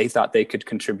that they thought they could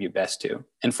contribute best to.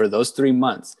 And for those 3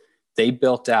 months, they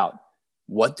built out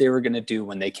what they were going to do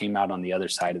when they came out on the other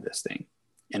side of this thing.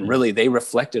 And really, they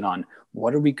reflected on,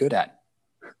 what are we good at?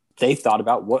 They thought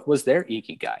about what was their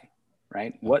ikigai,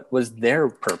 right? What was their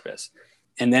purpose?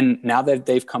 And then now that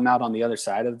they've come out on the other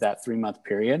side of that 3-month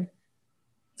period,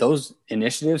 those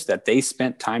initiatives that they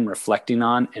spent time reflecting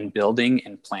on and building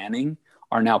and planning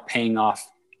are now paying off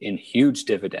in huge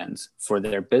dividends for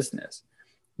their business.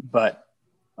 But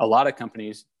a lot of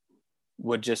companies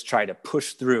would just try to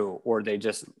push through, or they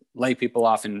just lay people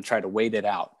off and try to wait it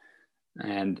out.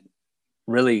 And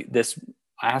really, this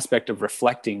aspect of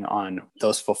reflecting on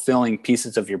those fulfilling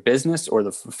pieces of your business or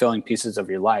the fulfilling pieces of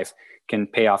your life can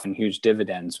pay off in huge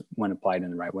dividends when applied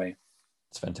in the right way.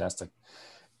 It's fantastic.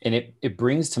 And it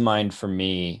brings to mind for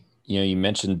me, you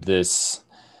mentioned this.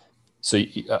 So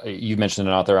you mentioned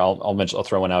an author. I'll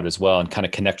throw one out as well and kind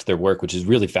of connect their work, which is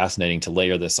really fascinating to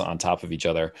layer this on top of each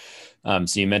other.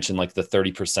 So you mentioned like the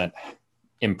 30%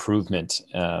 improvement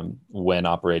when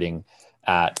operating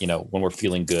at, when we're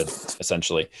feeling good,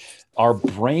 essentially. Our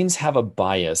brains have a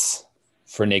bias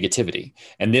for negativity.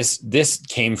 And this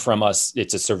came from us.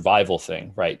 It's a survival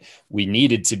thing, right? We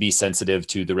needed to be sensitive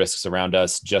to the risks around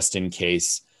us just in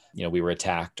case we were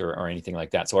attacked or anything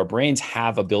like that. So our brains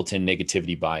have a built-in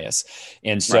negativity bias.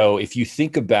 And so if you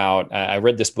think about, I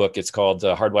read this book, it's called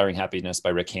Hardwiring Happiness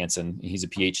by Rick Hansen. He's a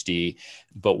PhD,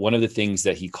 but one of the things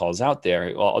that he calls out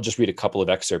there, I'll just read a couple of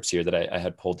excerpts here that I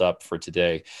had pulled up for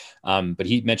today. But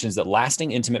he mentions that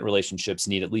lasting intimate relationships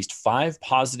need at least 5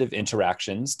 positive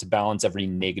interactions to balance every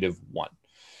negative one.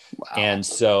 Wow. And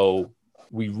so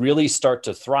we really start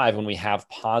to thrive when we have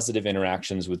positive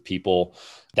interactions with people.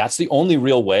 That's the only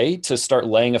real way to start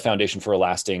laying a foundation for a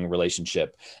lasting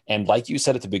relationship. And like you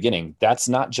said at the beginning, that's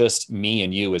not just me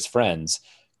and you as friends.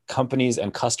 Companies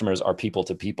and customers are people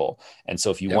to people. And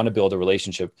so if you want to build a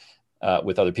relationship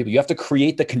with other people, you have to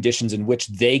create the conditions in which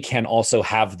they can also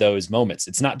have those moments.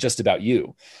 It's not just about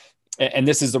you. And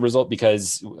this is the result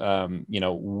because,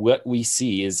 what we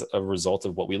see is a result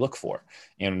of what we look for.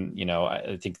 And,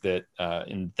 I think that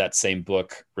in that same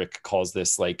book, Rick calls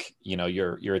this like,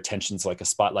 your attention's like a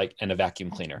spotlight and a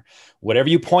vacuum cleaner. Whatever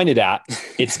you point it at,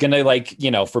 it's going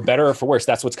to for better or for worse,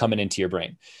 that's what's coming into your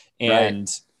brain. And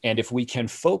if we can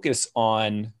focus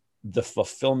on the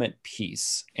fulfillment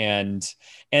piece and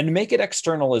make it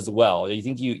external as well. I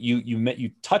think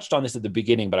you touched on this at the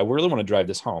beginning, but I really want to drive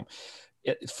this home.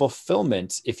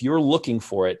 Fulfillment, if you're looking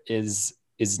for it, is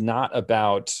not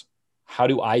about how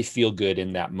do I feel good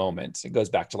in that moment. It goes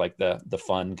back to like the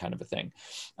fun kind of a thing.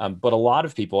 But a lot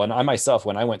of people, and I myself,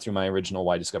 when I went through my original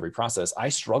why discovery process, I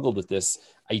struggled with this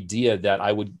idea that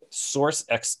I would source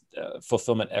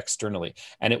fulfillment externally.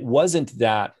 And it wasn't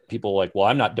that people were like, well,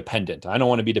 I'm not dependent. I don't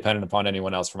want to be dependent upon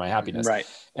anyone else for my happiness. Right.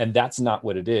 And that's not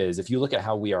what it is. If you look at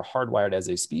how we are hardwired as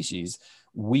a species,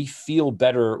 we feel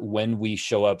better when we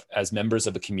show up as members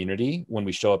of a community, when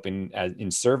we show up in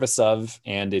service of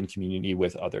and in community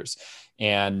with others.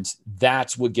 And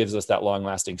that's what gives us that long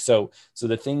lasting. So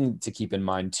the thing to keep in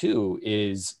mind too,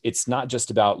 is it's not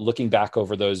just about looking back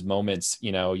over those moments.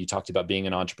 You talked about being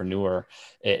an entrepreneur.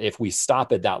 If we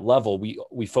stop at that level,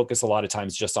 we focus a lot of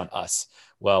times just on us.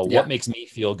 Well, what makes me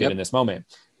feel good in this moment?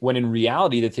 When in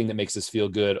reality, the thing that makes us feel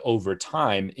good over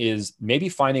time is maybe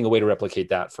finding a way to replicate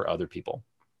that for other people.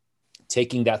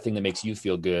 Taking that thing that makes you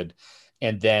feel good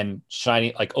and then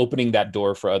opening that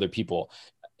door for other people.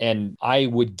 And I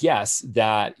would guess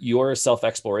that your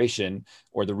self-exploration,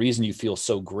 or the reason you feel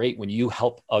so great when you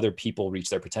help other people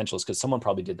reach their potential, is because someone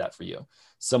probably did that for you.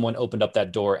 Someone opened up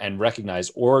that door and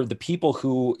recognized, or the people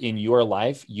who in your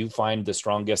life you find the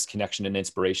strongest connection and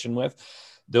inspiration with,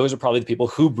 those are probably the people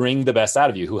who bring the best out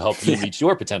of you, who help you reach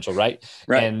your potential, right?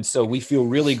 And so we feel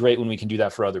really great when we can do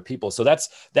that for other people. So that's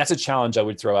a challenge I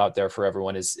would throw out there for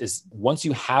everyone is once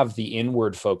you have the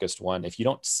inward focused one, if you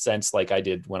don't sense like I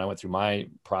did when I went through my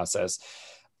process,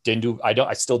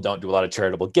 I still don't do a lot of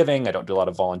charitable giving. I don't do a lot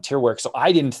of volunteer work. So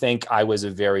I didn't think I was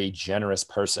a very generous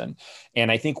person.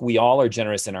 And I think we all are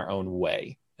generous in our own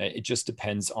way. It just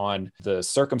depends on the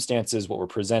circumstances, what we're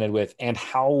presented with, and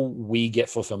how we get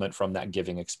fulfillment from that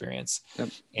giving experience. Yep.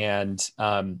 And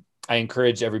I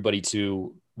encourage everybody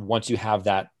to, once you have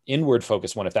that inward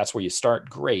focus one, if that's where you start,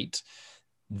 great.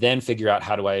 Then figure out,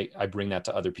 how do I bring that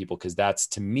to other people? Because that's,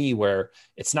 to me, where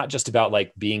it's not just about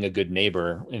like being a good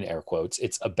neighbor in air quotes.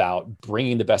 It's about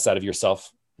bringing the best out of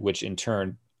yourself, which in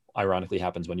turn, ironically,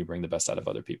 happens when you bring the best out of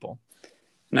other people.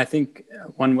 And I think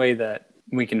one way that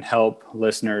we can help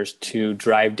listeners to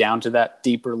drive down to that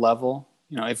deeper level,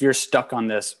 if you're stuck on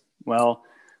this, well,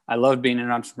 I love being an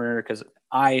entrepreneur because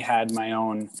I had my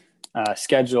own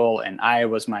schedule and I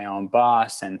was my own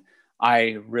boss and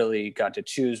I really got to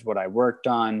choose what I worked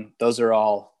on. Those are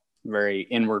all very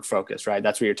inward focused, right?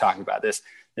 That's what you're talking about, this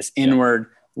inward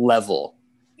level.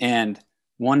 And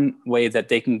one way that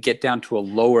they can get down to a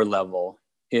lower level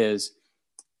is,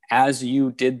 as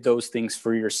you did those things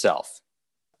for yourself,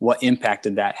 what impact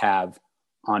did that have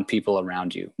on people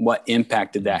around you? What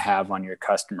impact did that have on your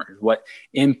customers? What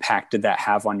impact did that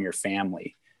have on your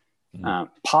family?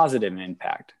 Positive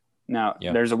impact. Now,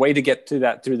 there's a way to get to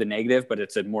that through the negative, but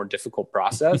it's a more difficult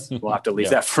process. We'll have to leave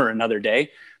that for another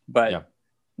day. But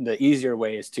the easier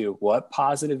way is to, what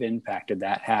positive impact did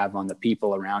that have on the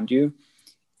people around you?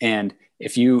 And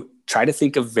if you try to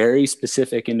think of very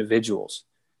specific individuals,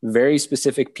 very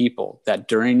specific people that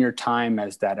during your time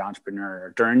as that entrepreneur,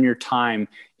 or during your time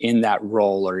in that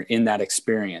role or in that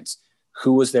experience,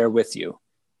 who was there with you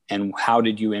and how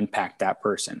did you impact that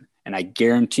person? And I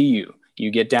guarantee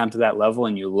you get down to that level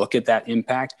and you look at that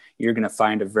impact, you're going to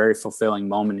find a very fulfilling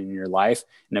moment in your life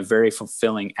and a very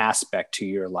fulfilling aspect to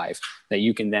your life that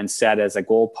you can then set as a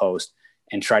goalpost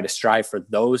and try to strive for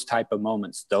those type of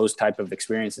moments, those type of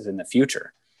experiences in the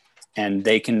future. And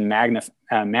they can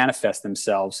manifest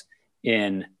themselves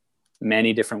in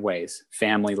many different ways: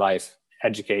 family life,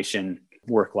 education,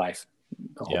 work life,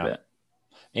 the whole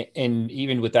bit. And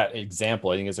even with that example,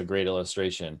 I think it's a great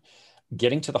illustration.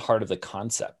 Getting to the heart of the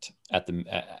concept at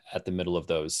the middle of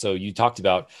those. So you talked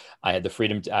about, I had the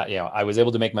freedom to, I was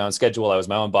able to make my own schedule. I was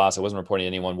my own boss. I wasn't reporting to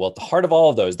anyone. Well, at the heart of all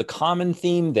of those, the common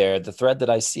theme there, the thread that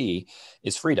I see,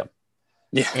 is freedom.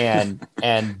 Yeah.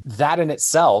 and that in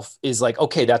itself is like,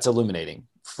 okay, that's illuminating.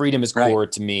 Freedom is core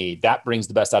to me. That brings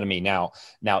the best out of me. Now,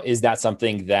 is that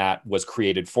something that was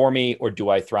created for me, or do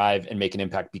I thrive and make an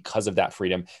impact because of that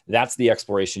freedom? That's the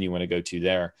exploration you want to go to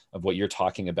there, of what you're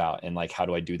talking about. And like, how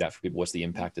do I do that for people? What's the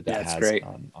impact that has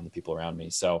on the people around me?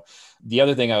 So the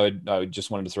other thing I would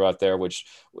just wanted to throw out there, which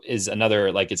is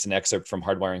another, like, it's an excerpt from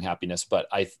Hardwiring Happiness, but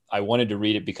I wanted to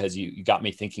read it because you got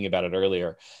me thinking about it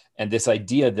earlier. And this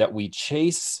idea that we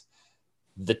chase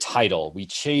the title, we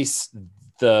chase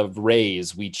the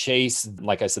raise, we chase,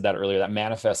 like I said that earlier, that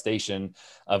manifestation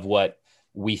of what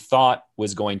we thought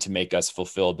was going to make us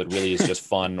fulfilled, but really is just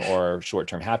fun or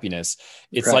short-term happiness.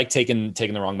 It's like taking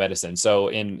the wrong medicine. So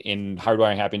in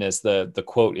Hardwiring Happiness, the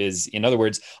quote is, in other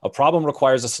words, a problem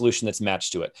requires a solution that's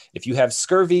matched to it. If you have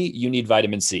scurvy, you need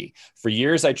vitamin C. For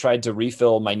years, I tried to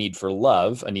refill my need for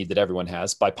love, a need that everyone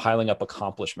has, by piling up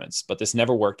accomplishments. But this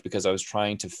never worked because I was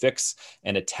trying to fix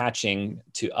an attaching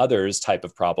to others type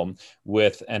of problem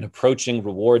with an approaching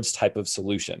rewards type of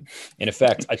solution. In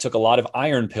effect, I took a lot of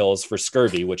iron pills for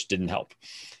scurvy, which didn't help.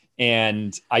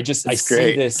 And I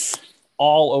see this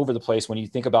all over the place when you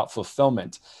think about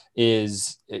fulfillment.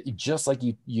 Is just like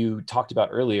you talked about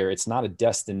earlier, it's not a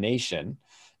destination.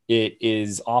 It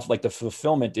is off, like the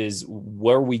fulfillment is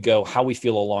where we go, how we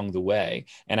feel along the way.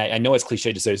 And I know it's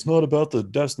cliche to say it's not about the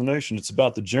destination, it's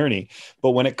about the journey.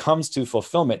 But when it comes to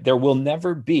fulfillment, there will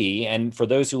never be, and for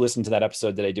those who listen to that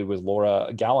episode that I did with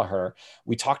Laura Gallagher,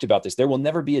 we talked about this. There will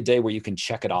never be a day where you can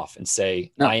check it off and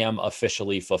say, I am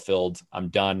officially fulfilled. I'm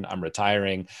done. I'm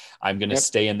retiring. I'm going to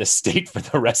stay in this state for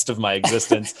the rest of my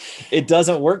existence. It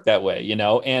doesn't work that way,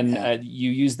 and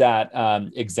you used that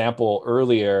example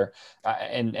earlier.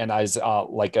 And as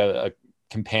like a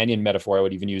companion metaphor, I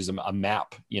would even use a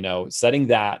map, setting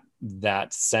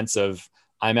that sense of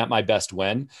I'm at my best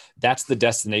when, that's the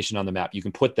destination on the map. You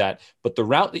can put that, but the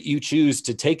route that you choose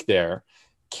to take there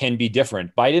can be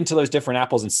different. Bite into those different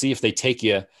apples and see if they take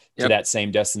you to that same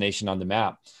destination on the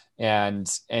map. And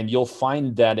you'll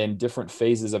find that in different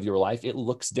phases of your life, it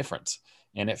looks different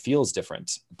and it feels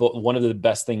different. But one of the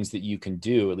best things that you can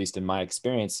do, at least in my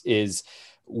experience, is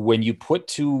when you put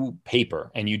to paper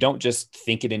and you don't just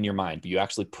think it in your mind, but you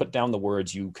actually put down the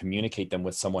words, you communicate them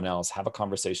with someone else, have a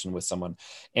conversation with someone.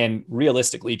 And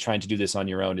realistically, trying to do this on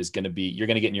your own is going to be, you're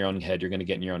going to get in your own head. You're going to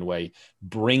get in your own way.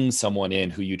 Bring someone in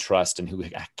who you trust and who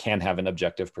can have an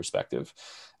objective perspective,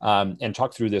 and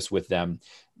talk through this with them.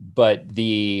 But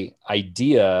the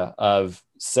idea of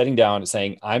sitting down and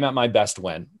saying, I'm at my best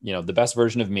when, the best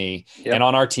version of me. Yep. And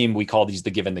on our team, we call these the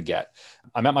give and the get.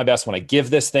 I'm at my best when I give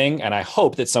this thing, and I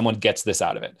hope that someone gets this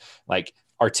out of it. Like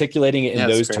articulating it in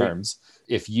those terms.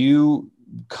 If you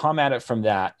come at it from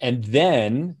that, and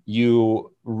then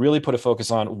you really put a focus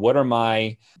on what are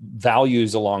my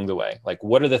values along the way? Like,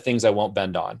 what are the things I won't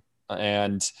bend on?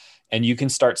 And you can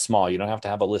start small. You don't have to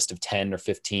have a list of 10 or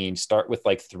 15. Start with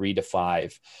like 3 to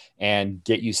 5 and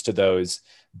get used to those.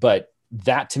 But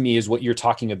that to me is what you're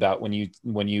talking about when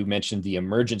you mentioned the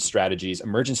emergent strategies.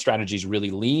 Emergent strategies really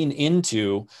lean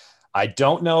into, I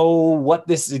don't know what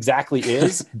this exactly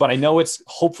is, but I know it's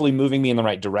hopefully moving me in the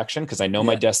right direction because I know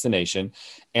my destination.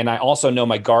 And I also know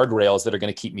my guardrails that are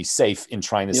going to keep me safe in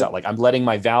trying this out. Like I'm letting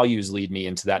my values lead me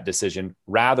into that decision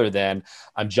rather than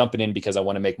I'm jumping in because I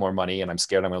want to make more money and I'm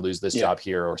scared I'm going to lose this job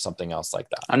here or something else like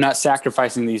that. I'm not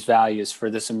sacrificing these values for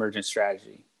this emergent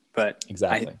strategy, but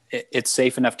exactly, it's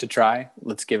safe enough to try.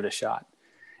 Let's give it a shot.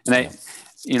 And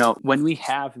when we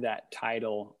have that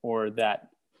title or that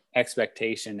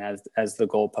expectation as the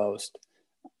goalpost,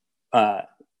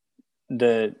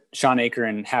 the Sean Aker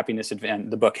in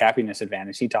the book Happiness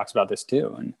Advantage, he talks about this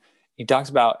too. And he talks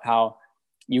about how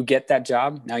you get that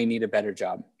job, now you need a better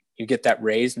job. You get that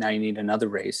raise, now you need another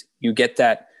raise. You get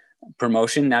that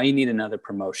promotion, now you need another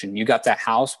promotion. You got that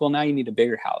house, well, now you need a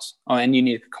bigger house. Oh, and you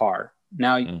need a car.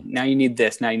 Now you need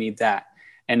this, now you need that.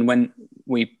 And when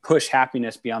we push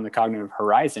happiness beyond the cognitive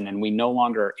horizon and we no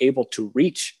longer are able to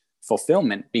reach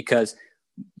fulfillment because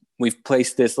we've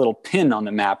placed this little pin on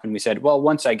the map and we said, well,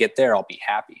 once I get there, I'll be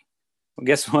happy. Well,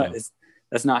 guess what?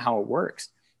 That's not how it works.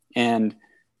 And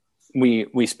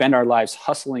we spend our lives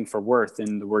hustling for worth,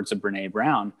 in the words of Brene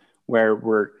Brown, where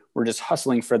we're just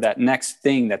hustling for that next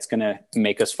thing that's going to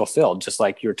make us fulfilled. Just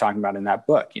like you were talking about in that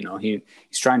book,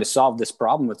 he's trying to solve this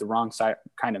problem with the wrong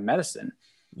kind of medicine.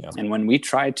 Yeah. And when we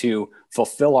try to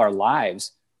fulfill our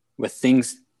lives with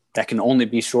things that can only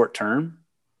be short-term,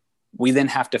 we then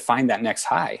have to find that next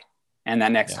high and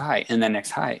that next high and that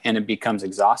next high. And it becomes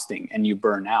exhausting and you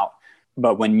burn out.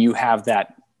 But when you have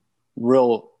that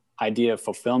real idea of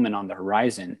fulfillment on the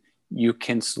horizon, you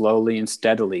can slowly and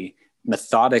steadily,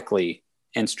 methodically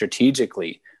and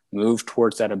strategically move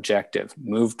towards that objective,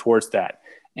 move towards that,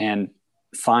 and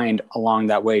find along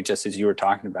that way, just as you were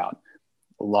talking about,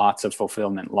 lots of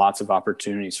fulfillment, lots of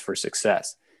opportunities for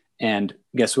success. And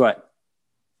guess what?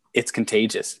 It's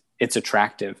contagious. It's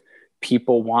attractive.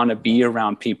 People want to be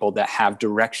around people that have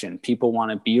direction. People want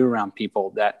to be around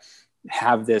people that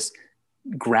have this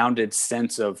grounded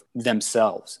sense of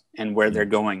themselves and where they're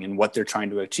going and what they're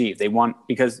trying to achieve.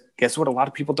 Because guess what? A lot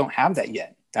of people don't have that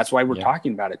yet. That's why we're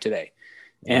talking about it today.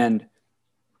 Yeah. And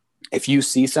if you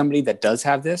see somebody that does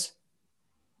have this,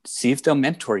 see if they'll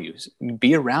mentor you,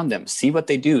 be around them, see what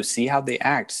they do, see how they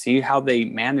act, see how they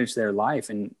manage their life,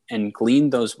 and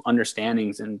glean those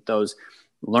understandings and those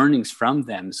learnings from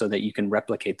them so that you can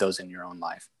replicate those in your own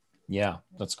life. Yeah,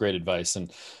 that's great advice.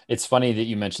 And it's funny that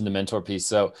you mentioned the mentor piece.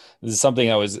 So this is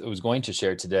something I was going to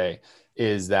share today,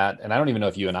 is that, and I don't even know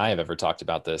if you and I have ever talked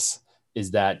about this,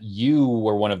 is that you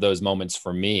were one of those moments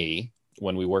for me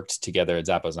when we worked together at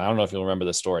Zappos. And I don't know if you'll remember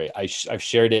the story. I've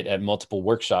shared it at multiple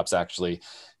workshops actually,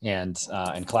 and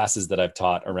classes that I've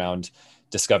taught around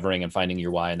discovering and finding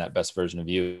your why and that best version of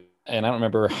you. And I don't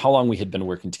remember how long we had been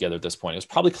working together at this point. It was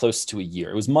probably close to a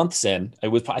year. It was months in. I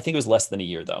think it was less than a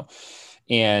year though.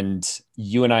 And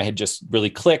you and I had just really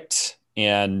clicked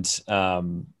and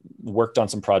worked on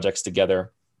some projects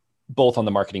together, both on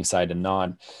the marketing side and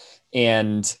non.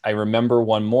 And I remember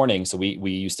one morning, so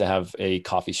we used to have a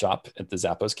coffee shop at the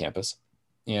Zappos campus,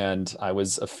 and I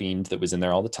was a fiend that was in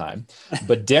there all the time,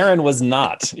 but Darrin was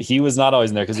not. He was not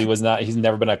always in there because he's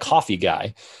never been a coffee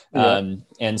guy. Yeah.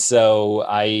 And so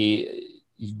I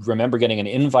remember getting an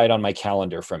invite on my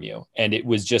calendar from you, and it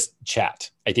was just chat.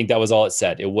 I think that was all it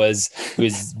said. It was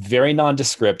very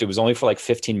nondescript. It was only for like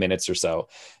 15 minutes or so.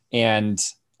 And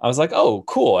I was like, oh,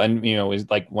 cool. And, we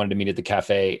like wanted to meet at the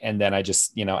cafe. And then I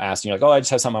just, asked you, like, oh, I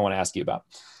just have something I want to ask you about.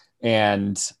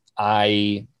 And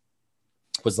I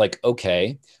was like,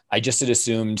 okay, I just had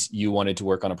assumed you wanted to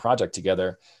work on a project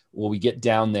together. Well, we get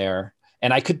down there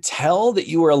and I could tell that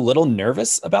you were a little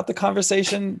nervous about the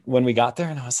conversation when we got there.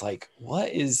 And I was like, what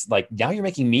is, like, now you're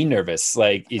making me nervous.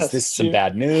 Like, is this some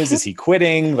bad news? Is he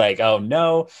quitting? Like, oh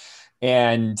no.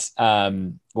 And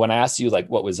when I asked you like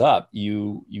what was up,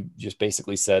 you just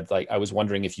basically said like, I was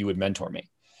wondering if you would mentor me.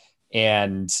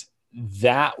 And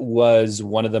that was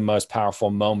one of the most powerful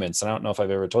moments. And I don't know if I've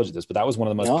ever told you this, but that was one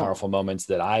of the most powerful moments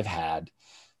that I've had.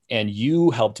 And you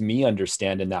helped me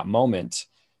understand in that moment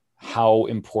how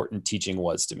important teaching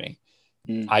was to me.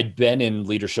 I'd been in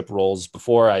leadership roles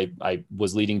before. I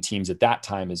was leading teams at that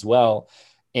time as well.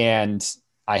 And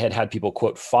I had people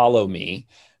quote, follow me,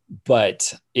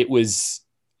 but it was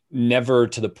never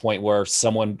to the point where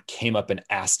someone came up and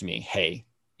asked me, hey,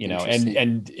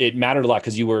 and it mattered a lot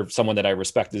because you were someone that I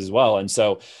respected as well. And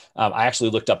so I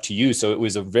actually looked up to you. So it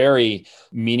was a very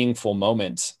meaningful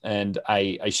moment. And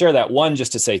I share that one,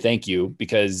 just to say thank you,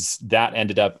 because that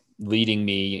ended up leading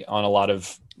me on a lot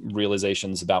of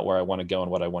realizations about where I want to go and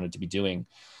what I wanted to be doing.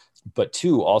 But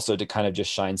two, also to kind of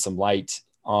just shine some light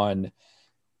on,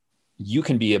 you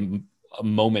can be a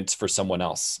moment for someone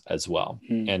else as well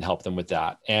and help them with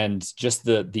that. And just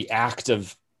the act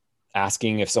of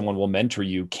asking if someone will mentor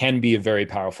you can be a very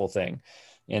powerful thing.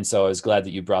 And so I was glad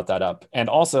that you brought that up. And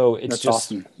also it's That's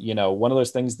just, awesome. One of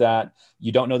those things that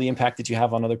you don't know the impact that you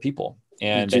have on other people.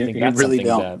 And I think that's really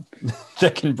something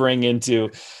that can bring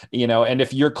into, and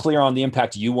if you're clear on the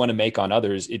impact you want to make on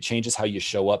others, it changes how you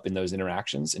show up in those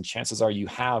interactions. And chances are you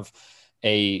have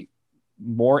a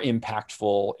more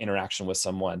impactful interaction with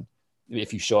someone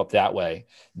if you show up that way,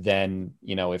 then,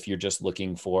 if you're just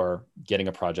looking for getting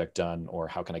a project done or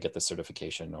how can I get the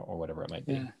certification or whatever it might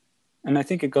be. Yeah. And I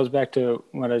think it goes back to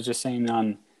what I was just saying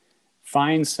on,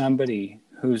 find somebody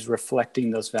who's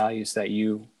reflecting those values that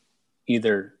you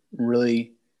either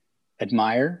really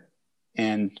admire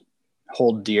and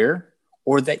hold dear,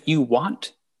 or that you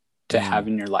want to have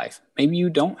in your life. Maybe you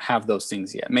don't have those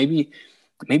things yet. Maybe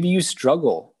you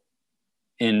struggle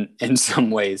in some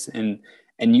ways and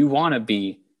you want to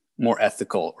be more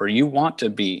ethical, or you want to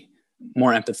be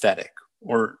more empathetic,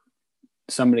 or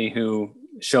somebody who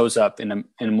shows up in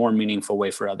a more meaningful way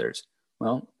for others.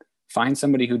 Well, find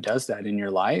somebody who does that in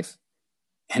your life,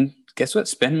 and guess what?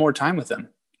 Spend more time with them.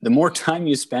 The more time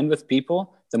you spend with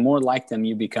people, the more like them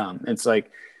you become. It's like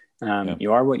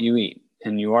you are what you eat,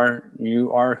 and you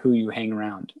are who you hang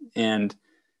around. And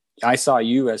I saw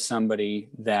you as somebody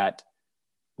that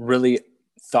really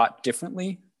thought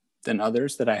differently than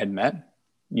others that I had met.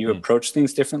 You approached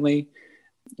things differently.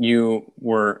 You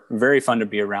were very fun to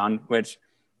be around, which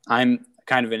I'm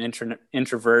kind of an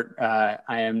introvert. I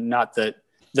am not the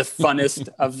funnest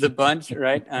of the bunch,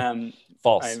 right?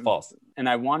 False. And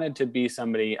I wanted to be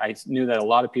somebody, I knew that a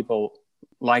lot of people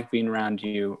liked being around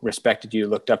you, respected you,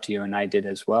 looked up to you, and I did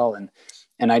as well.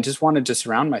 And I just wanted to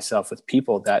surround myself with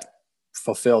people that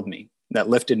fulfilled me, that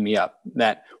lifted me up,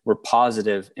 that were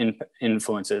positive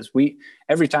influences.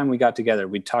 Every time we got together,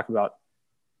 we'd talk about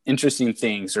interesting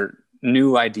things or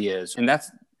new ideas. And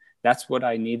that's what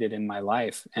I needed in my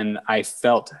life. And I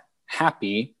felt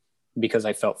happy because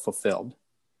I felt fulfilled.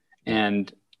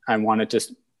 And I wanted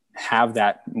to have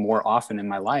that more often in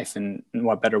my life. And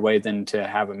what better way than to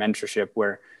have a mentorship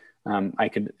where I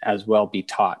could as well be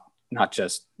taught, not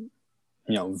just,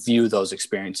 view those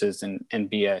experiences and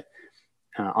be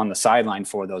on the sideline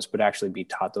for those, but actually be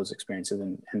taught those experiences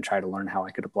and try to learn how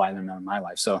I could apply them in my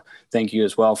life. So thank you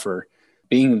as well for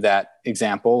being that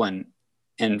example.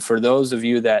 And for those of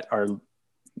you that are,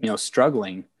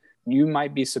 struggling, you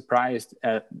might be surprised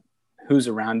at who's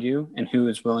around you and who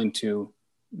is willing to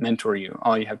mentor you.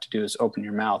 All you have to do is open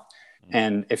your mouth.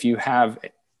 And if you have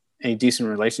a decent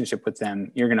relationship with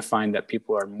them, you're going to find that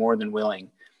people are more than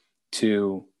willing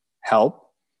to help,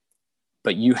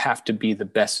 but you have to be the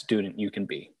best student you can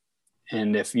be.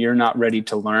 And if you're not ready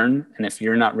to learn, and if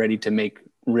you're not ready to make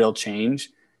real change,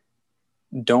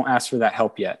 don't ask for that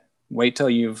help yet. Wait till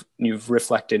you've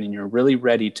reflected and you're really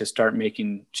ready to start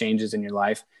making changes in your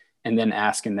life, and then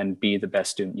ask, and then be the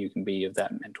best student you can be of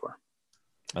that mentor.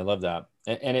 I love that.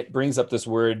 And it brings up this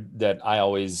word that I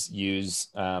always use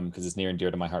because it's near and dear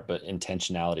to my heart, but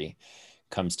intentionality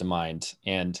comes to mind.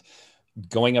 And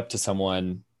going up to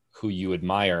someone who you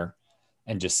admire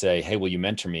and just say, hey, will you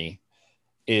mentor me,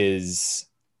 is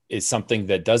something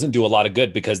that doesn't do a lot of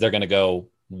good, because they're going to go,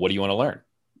 what do you want to learn?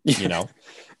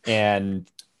 And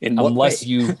in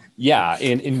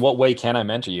what way can I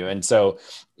mentor you? And so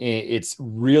it's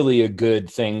really a good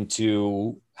thing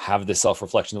to have the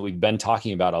self-reflection that we've been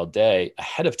talking about all day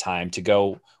ahead of time, to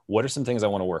go, what are some things I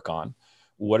want to work on?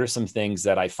 What are some things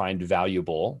that I find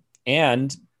valuable?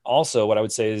 And also what I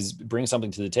would say is bring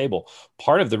something to the table.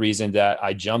 Part of the reason that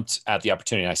I jumped at the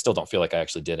opportunity, and I still don't feel like I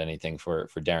actually did anything for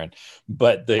Darrin,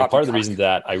 but part of the reason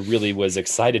that I really was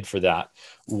excited for that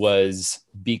was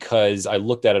because I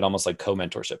looked at it almost like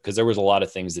co-mentorship, because there was a lot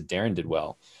of things that Darrin did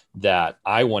well, that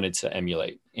I wanted to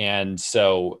emulate. And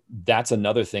so that's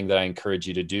another thing that I encourage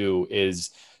you to do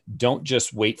is don't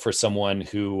just wait for someone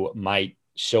who might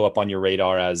show up on your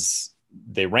radar as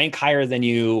they rank higher than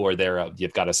you, or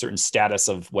you've got a certain status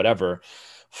of whatever.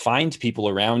 Find people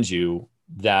around you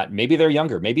that maybe they're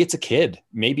younger, maybe it's a kid,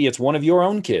 maybe it's one of your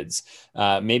own kids,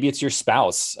 maybe it's your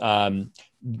spouse.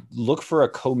 Look for a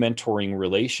co-mentoring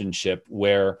relationship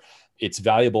where it's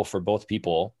valuable for both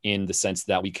people in the sense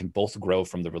that we can both grow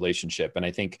from the relationship. And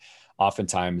I think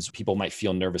oftentimes people might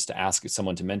feel nervous to ask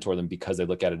someone to mentor them because they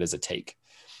look at it as a take.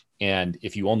 And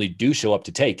if you only do show up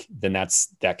to take, then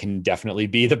that can definitely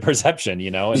be the perception,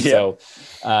 And so,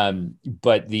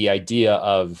 but the idea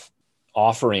of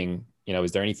offering,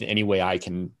 is there any way I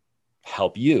can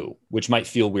help you, which might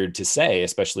feel weird to say,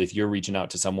 especially if you're reaching out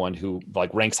to someone who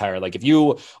like ranks higher. Like if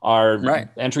you are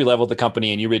entry level at the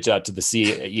company and you reach out to the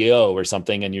CEO or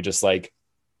something, and you're just like,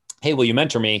 hey, will you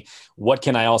mentor me? What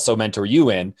can I also mentor you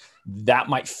in? That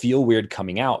might feel weird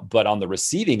coming out, but on the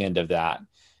receiving end of that,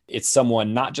 it's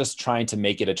someone not just trying to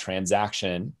make it a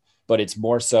transaction, but it's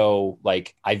more so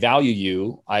like, I value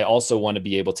you. I also want to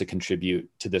be able to contribute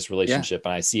to this relationship.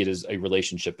 And I see it as a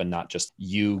relationship and not just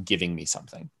you giving me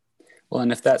something. Well,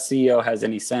 and if that CEO has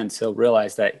any sense, he'll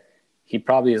realize that he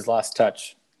probably has lost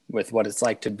touch with what it's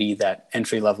like to be that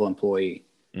entry-level employee.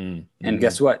 Mm-hmm. And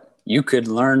guess what? You could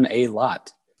learn a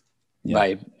lot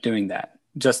by doing that.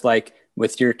 Just like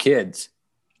with your kids,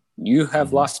 you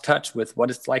have lost touch with what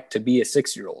it's like to be a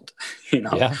 6-year-old,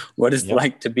 what it's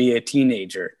like to be a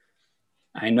teenager.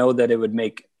 I know that it would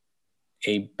make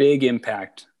a big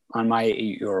impact on my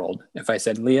 8-year-old if I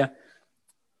said, Leah,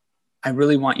 I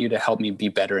really want you to help me be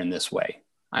better in this way.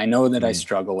 I know that I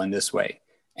struggle in this way,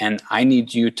 and I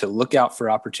need you to look out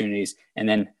for opportunities and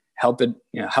then help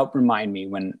remind me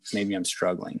when maybe I'm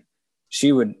struggling.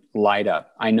 She would light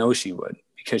up. I know she would,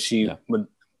 because she would.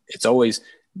 It's always,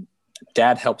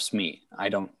 Dad helps me. I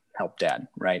don't help Dad.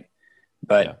 Right.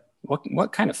 But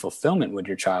what kind of fulfillment would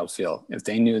your child feel if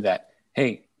they knew that,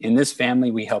 hey, in this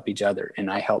family, we help each other, and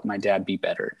I help my dad be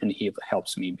better and he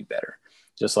helps me be better.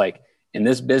 Just like in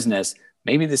this business,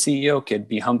 maybe the CEO could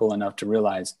be humble enough to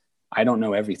realize I don't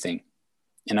know everything,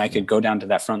 and I could go down to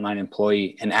that frontline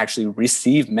employee and actually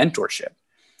receive mentorship.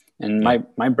 And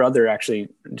my brother, actually,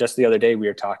 just the other day we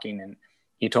were talking, and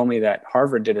he told me that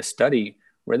Harvard did a study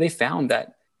where they found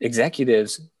that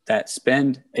executives that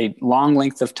spend a long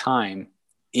length of time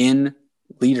in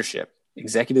leadership,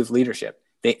 executive leadership,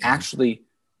 they actually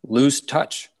lose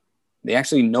touch. They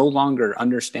actually no longer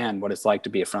understand what it's like to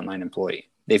be a frontline employee.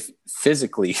 They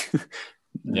physically,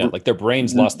 like their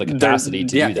brains lost the capacity to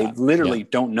do that. They literally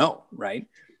don't know, right?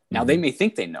 Now they may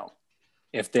think they know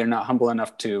if they're not humble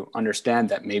enough to understand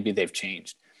that maybe they've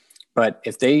changed. But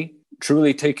if they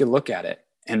truly take a look at it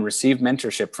and receive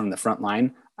mentorship from the front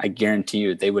line, I guarantee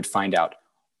you they would find out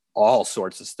all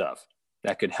sorts of stuff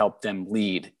that could help them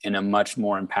lead in a much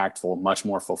more impactful, much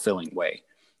more fulfilling way,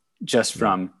 just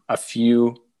from a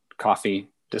few coffee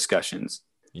discussions,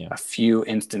 a few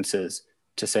instances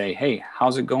to say, hey,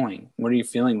 how's it going? What are you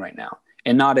feeling right now?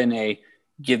 And not in a,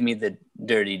 give me the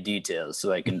dirty details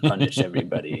so I can punish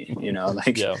everybody,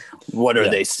 what are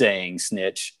they saying,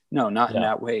 snitch? No, not in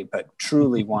that way, but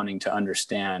truly wanting to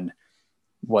understand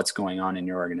what's going on in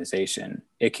your organization.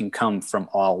 It can come from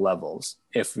all levels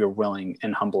if you're willing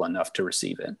and humble enough to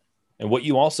receive it. And what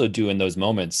you also do in those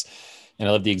moments, and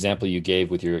I love the example you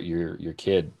gave with your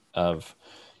kid, of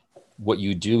what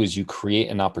you do is you create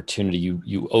an opportunity.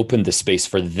 You open the space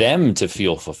for them to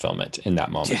feel fulfillment in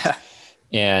that moment. Yeah.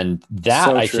 And that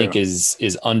so I think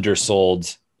is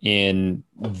undersold in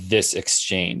this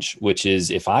exchange, which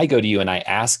is if I go to you and I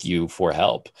ask you for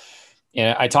help,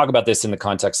 and I talk about this in the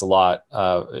context a lot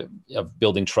of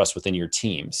building trust within your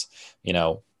teams,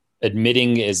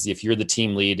 admitting is if you're the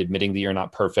team lead, admitting that you're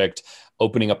not perfect,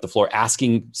 opening up the floor,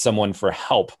 asking someone for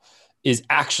help is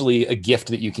actually a gift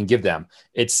that you can give them.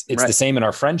 It's the same in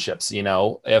our friendships.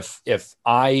 If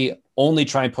I only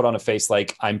try and put on a face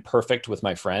like I'm perfect with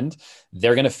my friend,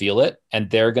 they're going to feel it and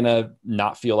they're going to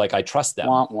not feel like I trust them.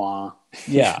 Wah, wah.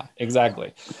 Yeah,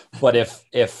 exactly. But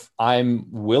if I'm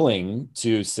willing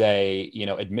to say,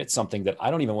 admit something that I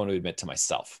don't even want to admit to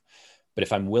myself, but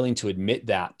if I'm willing to admit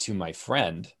that to my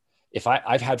friend, if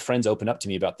I've had friends open up to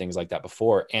me about things like that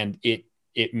before, and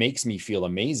it makes me feel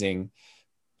amazing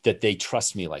that they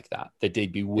trust me like that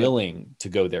they'd be willing to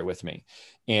go there with me.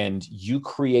 And you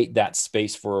create that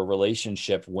space for a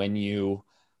relationship when you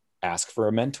ask for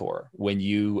a mentor, when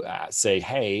you say,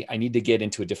 hey, I need to get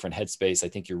into a different headspace. I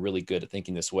think you're really good at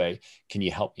thinking this way. Can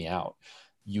you help me out?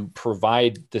 You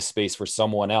provide the space for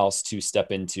someone else to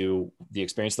step into the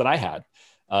experience that I had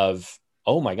of,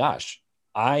 oh my gosh,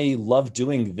 I love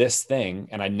doing this thing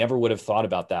and I never would have thought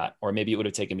about that, or maybe it would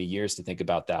have taken me years to think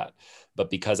about that. But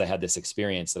because I had this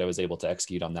experience that I was able to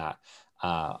execute on that,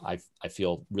 I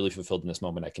feel really fulfilled in this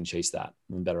moment. I can chase that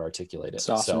and better articulate it. That's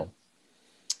awesome. So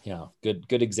yeah,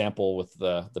 good example with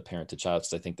the parent to child,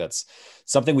 because I think that's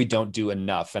something we don't do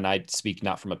enough. And I speak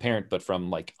not from a parent, but from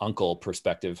like uncle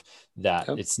perspective, that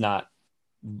it's not,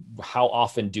 how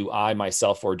often do I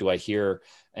myself, or do I hear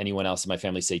anyone else in my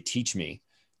family say, teach me,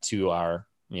 to our,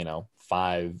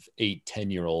 5, 8,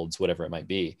 10-year-olds, whatever it might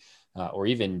be, or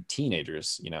even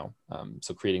teenagers,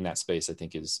 so creating that space, I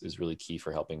think is really key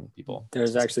for helping people.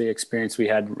 There's actually an experience we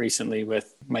had recently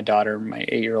with my daughter, my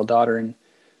 8-year-old daughter, and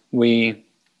we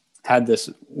had this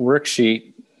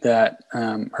worksheet that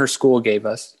her school gave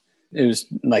us. It was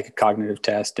like a cognitive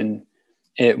test, and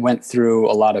it went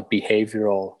through a lot of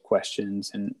behavioral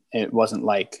questions, and it wasn't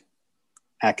like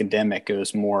academic. It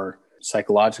was more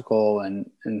psychological and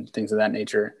things of that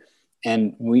nature.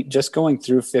 And we just going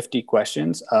through 50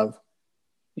 questions of,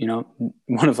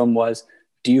 one of them was,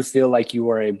 do you feel like you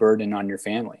are a burden on your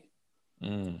family?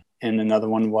 And another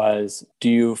one was, do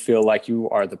you feel like you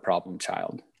are the problem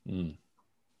child? And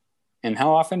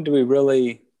how often do we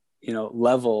really,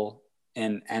 level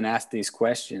and ask these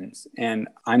questions? And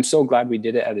I'm so glad we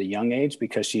did it at a young age,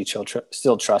 because she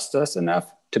still trusts us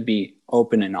enough to be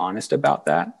open and honest about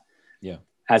that. Yeah.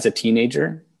 As a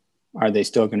teenager, are they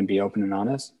still going to be open and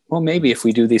honest? Well, maybe if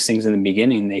we do these things in the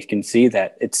beginning, they can see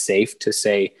that it's safe to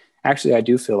say, actually, I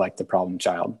do feel like the problem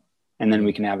child. And then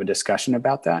we can have a discussion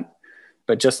about that.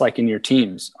 But just like in your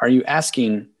teams, are you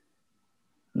asking,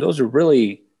 those are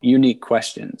really unique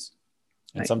questions.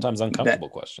 And sometimes uncomfortable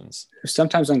questions.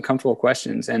 Sometimes uncomfortable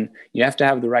questions. And you have to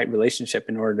have the right relationship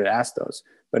in order to ask those.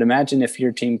 But imagine if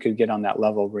your team could get on that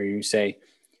level where you say,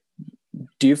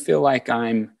 do you feel like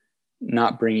I'm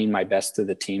not bringing my best to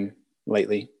the team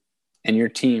lately? And your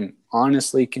team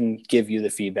honestly can give you the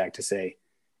feedback to say,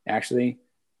 actually,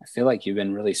 I feel like you've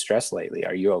been really stressed lately.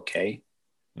 Are you okay?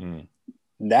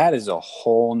 That is a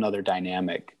whole nother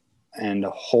dynamic and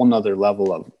a whole nother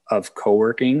level of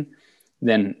co-working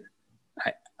than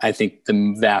I think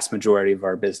the vast majority of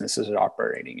our businesses are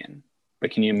operating in.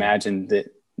 But can you imagine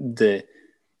that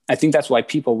I think that's why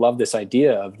people love this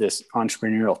idea of this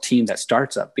entrepreneurial team that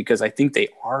starts up, because I think they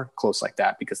are close like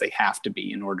that because they have to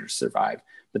be in order to survive.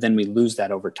 But then we lose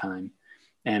that over time.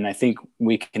 And I think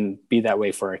we can be that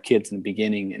way for our kids in the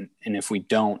beginning. And if we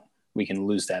don't, we can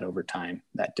lose that over time,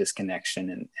 that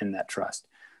disconnection and that trust.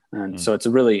 And so it's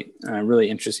a really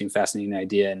interesting, fascinating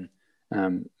idea,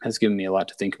 and has given me a lot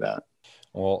to think about.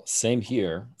 Well, same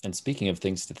here. And speaking of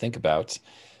things to think about,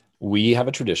 we have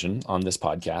a tradition on this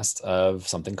podcast of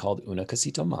something called Una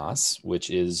Casito Más, which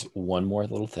is one more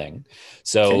little thing.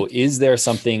 So is there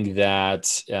something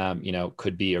that,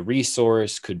 could be a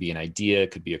resource, could be an idea,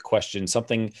 could be a question,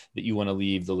 something that you want to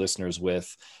leave the listeners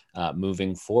with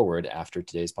moving forward after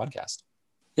today's podcast?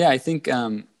 Yeah, I think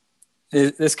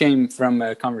this came from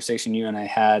a conversation you and I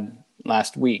had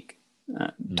last week,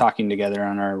 talking together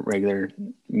on our regular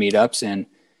meetups. And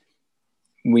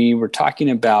we were talking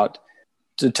about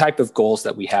the type of goals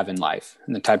that we have in life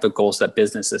and the type of goals that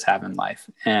businesses have in life.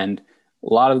 And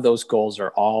a lot of those goals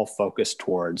are all focused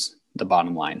towards the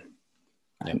bottom line.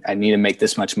 Yeah. I need to make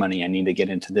this much money. I need to get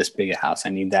into this big a house. I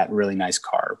need that really nice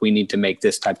car. We need to make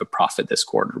this type of profit this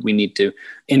quarter. We need to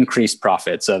increase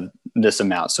profits of this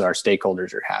amount so our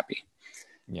stakeholders are happy.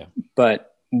 Yeah.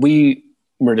 But we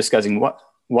were discussing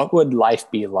what would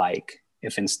life be like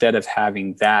if instead of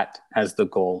having that as the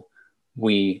goal,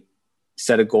 we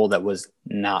set a goal that was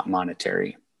not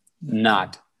monetary,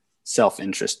 not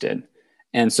self-interested.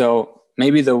 And so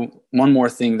maybe the one more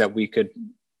thing that we could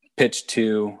pitch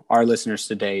to our listeners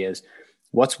today is,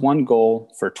 what's one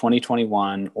goal for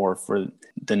 2021 or for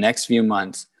the next few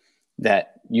months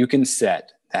that you can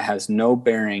set that has no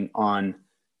bearing on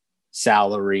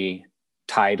salary,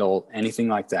 title, anything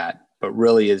like that, but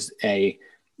really is a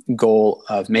goal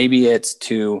of, maybe it's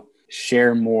to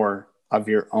share more of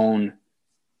your own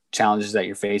challenges that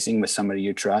you're facing with somebody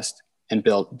you trust and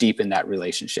deepen that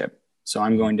relationship. So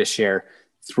I'm going to share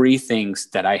 3 things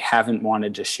that I haven't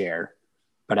wanted to share,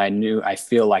 but I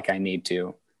feel like I need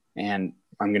to. And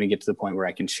I'm going to get to the point where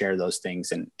I can share those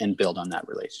things and build on that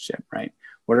relationship, right?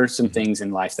 What are some things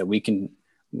in life that we can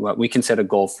set a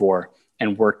goal for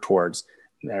and work towards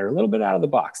that are a little bit out of the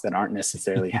box, that aren't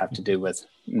necessarily have to do with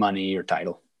money or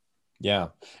title? Yeah.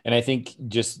 And I think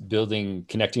just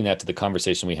connecting that to the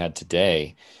conversation we had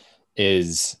today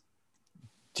is,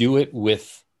 do it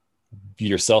with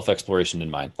your self-exploration in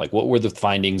mind. Like, what were the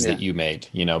findings that you made?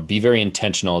 Be very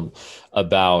intentional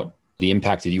about the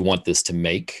impact that you want this to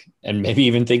make, and maybe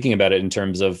even thinking about it in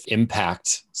terms of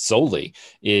impact solely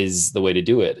is the way to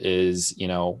do it. Is,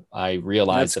 I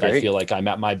realize that I feel like I'm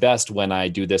at my best when I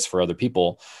do this for other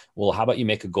people. Well, how about you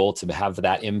make a goal to have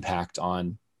that impact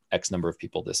on X number of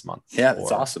people this month? Yeah,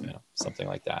 that's awesome. Something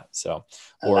like that. So,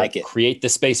 or like it. Create the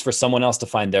space for someone else to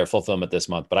find their fulfillment this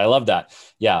month. But I love that.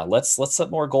 Yeah. Let's set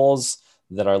more goals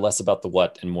that are less about the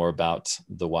what and more about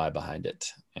the why behind it.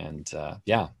 And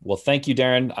well, thank you,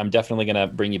 Darrin. I'm definitely going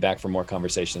to bring you back for more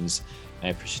conversations. I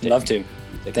appreciate it. Love to.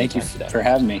 Thank you for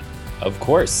having me. Of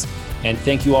course. And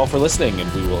thank you all for listening. And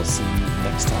we will see you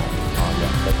next time on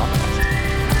the podcast.